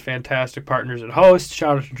 for being fantastic partners and hosts.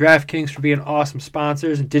 Shout out to DraftKings for being awesome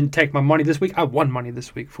sponsors and didn't take my money this week. I won money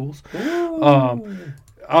this week, fools.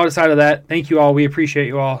 Outside of that, thank you all. We appreciate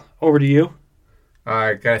you all. Over to you.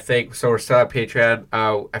 I gotta thank. So we're still at Patreon.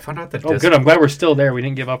 I found out that. Oh, good. I'm glad we're still there. We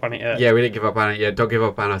didn't give up on it yet. Yeah, we didn't give up on it yet. Don't give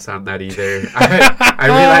up on us on that either. I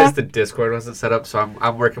realized the Discord wasn't set up, so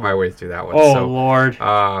I'm working my way through that one. Oh, so, Lord.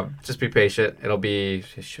 Just be patient. It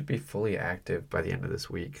should be fully active by the end of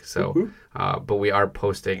this week. So, but we are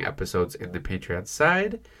posting episodes in the Patreon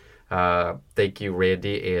side. Thank you,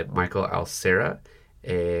 Randy and Michael Alcera.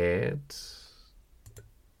 And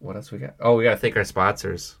what else we got? Oh, we gotta thank our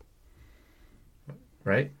sponsors.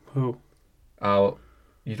 Right? Who? You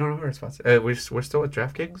don't know who our sponsor? We're still with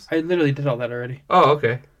DraftKings? I literally did all that already. Oh,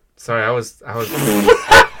 okay. Sorry, I was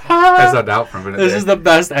I zoned out for a minute. This is the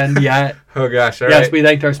best end yet. Oh gosh! All yes, right. we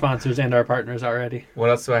thanked our sponsors and our partners already. What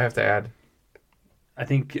else do I have to add? I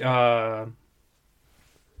think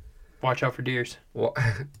watch out for deers. Well,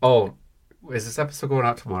 oh, is this episode going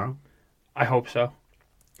out tomorrow? I hope so.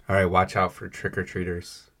 All right, watch out for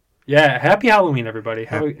trick-or-treaters. Yeah, happy Halloween, everybody.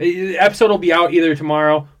 The episode will be out either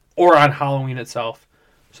tomorrow or on Halloween itself.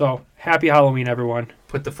 So, happy Halloween, everyone.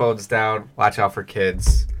 Put the phones down. Watch out for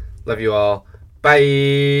kids. Love you all. Bye.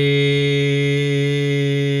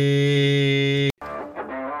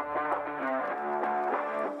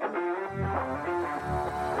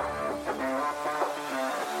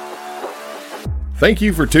 Thank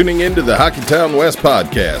you for tuning in to the Hockeytown West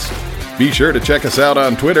podcast. Be sure to check us out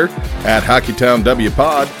on Twitter at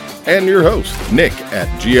HockeytownWPod and your host, Nick at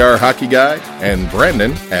GR Hockey Guy and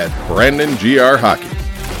Brandon at Brandon GR Hockey.